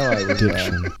 Before we go,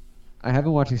 Diction. I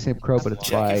haven't watched Sam Crow, but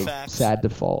it's by sad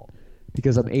default.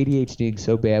 Because I'm ADHDing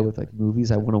so bad with like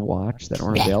movies I want to watch that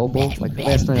aren't available. Like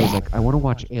last night I was like, I want to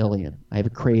watch Alien. I have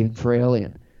a craving for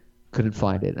Alien. Couldn't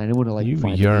find it. I didn't want to You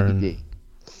find yearn. it.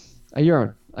 I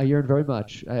yearn. I yearn very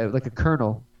much. I have like a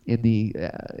kernel in the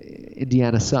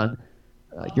Indiana sun,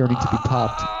 yearning to be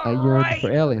popped. I yearned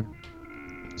for Alien.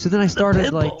 So then I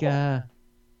started like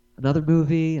another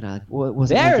movie, and I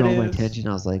wasn't drawing my attention.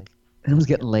 I was like, and it was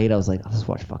getting late. I was like, I'll just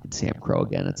watch fucking Sam Crow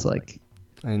again. It's like,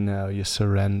 I know, you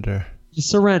surrender. you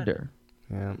surrender.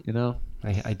 Yeah. You know.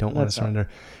 I don't want to surrender.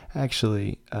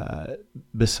 Actually,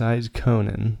 besides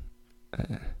Conan,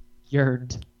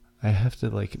 Yearned. I have to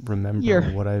like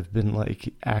remember what I've been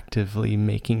like actively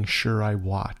making sure I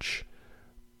watch,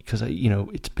 because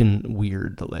it's been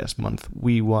weird the last month.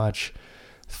 We watch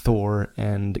Thor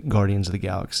and Guardians of the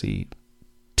Galaxy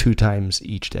 2 times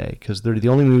each day because they're the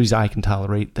only movies I can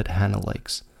tolerate that Hannah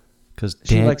likes. Because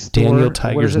Daniel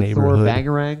Tiger's Neighborhood. Thor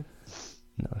Bangarang?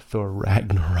 No, Thor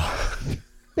Ragnarok.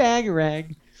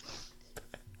 Bangarang.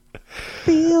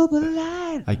 Feel the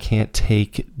light. I can't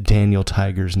take Daniel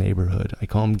Tiger's Neighborhood. I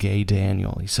call him Gay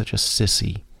Daniel. He's such a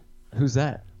sissy. Who's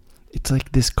that? It's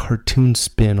like this cartoon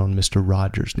spin on Mr.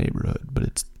 Rogers' Neighborhood, but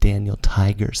it's Daniel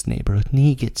Tiger's Neighborhood, and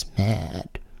he gets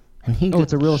mad. And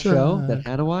it's a real show that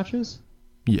Hannah watches?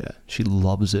 Yeah, she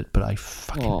loves it, but I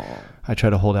try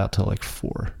to hold out till like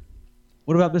 4.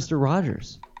 What about Mr.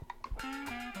 Rogers?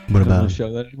 What about? Don't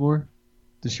show that anymore?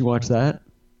 Does she watch that?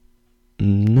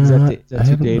 No, I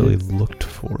haven't really looked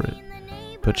for it.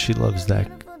 But she loves that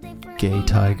Gay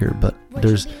Tiger. But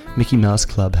there's Mickey Mouse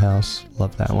Clubhouse.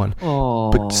 Love that one.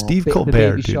 Oh, but Steve Colbert, the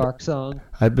Baby dude. Shark song.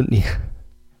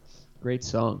 Great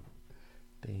song.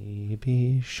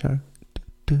 Baby Shark,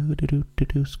 do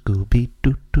Scooby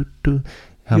doo.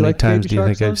 How many times do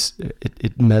you think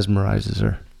it mesmerizes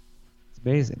her? It's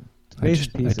amazing. It's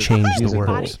amazing I changed the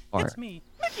words. It's me,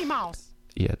 Mickey Mouse.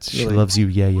 Yeah, she loves you.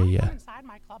 Yeah.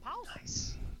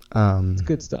 Nice. It's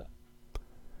good stuff.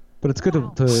 But it's good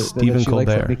to Stephen she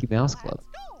likes Colbert. the Mickey Mouse Club.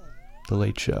 The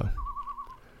Late Show.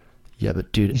 Yeah,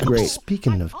 but dude, great.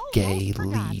 Speaking of gay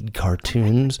lead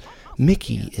cartoons,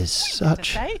 Mickey is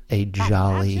such a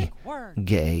jolly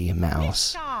gay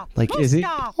mouse. Like, is he?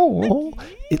 Oh,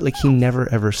 like he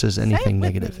never ever says anything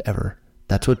negative ever.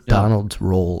 That's what Donald's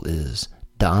role is.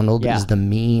 Donald is the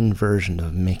mean version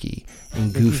of Mickey,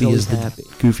 and Goofy's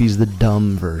the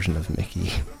dumb version of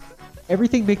Mickey.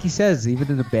 Everything Mickey says,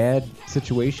 even in a bad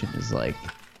situation, is like,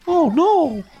 oh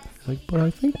no, like, but I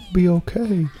think we'll be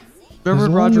okay. Remember as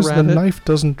long Roger as Rabbit? the knife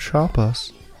doesn't chop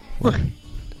us.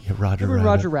 Yeah, Remember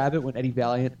Roger Rabbit when Eddie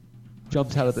Valiant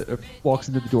jumps out of walks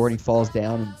into the door and he falls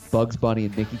down, and Bugs Bunny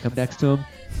and Mickey come next to him,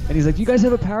 and he's like, "Do you guys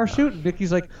have a parachute?" And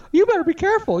Mickey's like, "You better be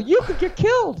careful. You could get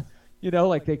killed."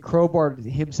 Like they crowbarred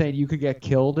him saying you could get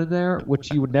killed in there,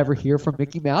 which you would never hear from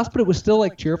Mickey Mouse, but it was still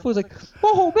like cheerful. It was like,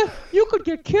 "Oh man, you could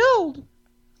get killed."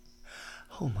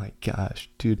 Oh my gosh,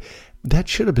 dude. That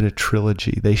should have been a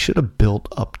trilogy. They should have built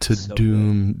up to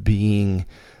Doom being,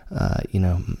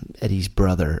 Eddie's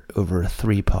brother over a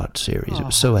 3-part series. It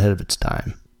was so ahead of its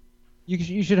time.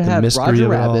 You should have had Roger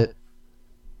Rabbit.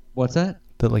 What's that?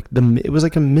 It was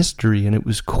like a mystery, and it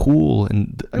was cool,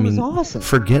 and it was awesome.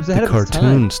 Forget the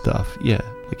cartoon stuff. Yeah.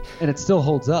 And it still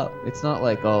holds up. It's not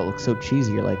like, oh, it looks so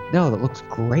cheesy. You're like, no, that looks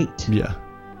great. Yeah.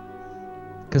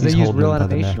 Because they use real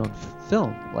animation on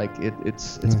film. Like,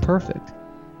 it's perfect.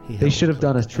 They should have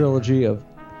done a trilogy of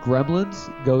Gremlins,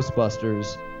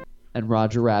 Ghostbusters, and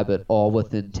Roger Rabbit all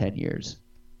within 10 years.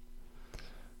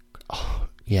 Oh,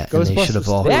 yeah, and they should have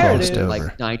all crossed over.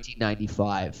 Like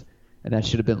 1995. And that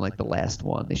should have been like the last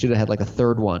one. They should have had like a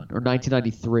third one, or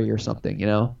 1993 or something,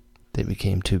 They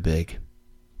became too big.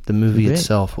 The movie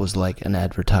itself was like an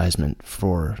advertisement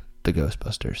for the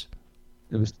Ghostbusters.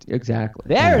 It was exactly.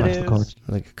 There it is.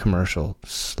 Like a commercial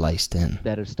sliced in.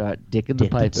 Better start dicking the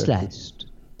piper. Sliced.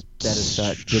 Better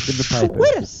start dicking the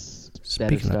piper.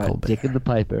 Speaking of Colbert. Dicking the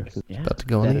piper. About to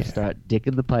go in the air. Better start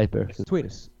dicking the piper. Tweet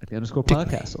us at the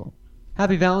 _Podcastle.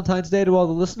 Happy Valentine's Day to all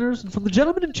the listeners, and from the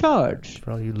gentleman in charge.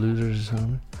 For all you losers,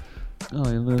 homie.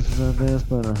 Oh, you losers out there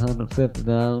spending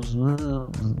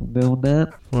 $150. Doing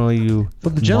that. For all you.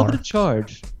 From the gentleman in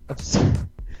charge of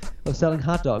selling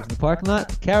hot dogs in the parking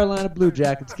lot, Carolina Blue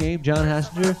Jackets game, John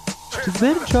Hassinger, to the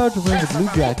man in charge of wearing a blue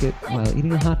jacket while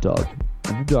eating a hot dog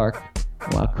in the dark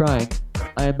while crying.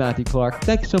 I am Matthew Clark.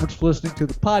 Thank you so much for listening to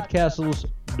the Podcastle's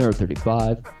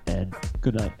NERD35, And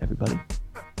good night, everybody.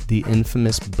 The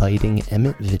infamous biting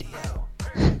Emmett video.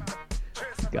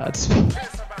 Godspeed.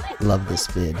 Love this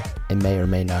vid. I may or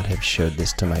may not have showed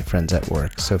this to my friends at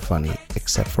work. So funny,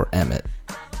 except for Emmett.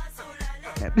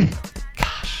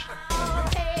 Gosh.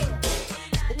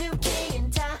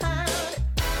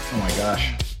 Oh my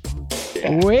gosh.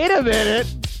 Wait a minute.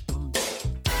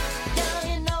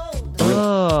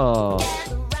 Oh.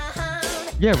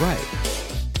 Yeah, right.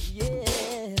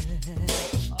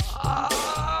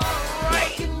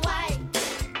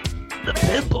 The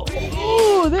pimple.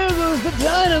 Ooh, there goes the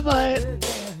dynamite.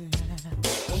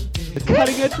 The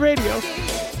cutting edge radio.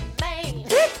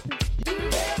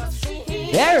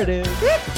 There it is.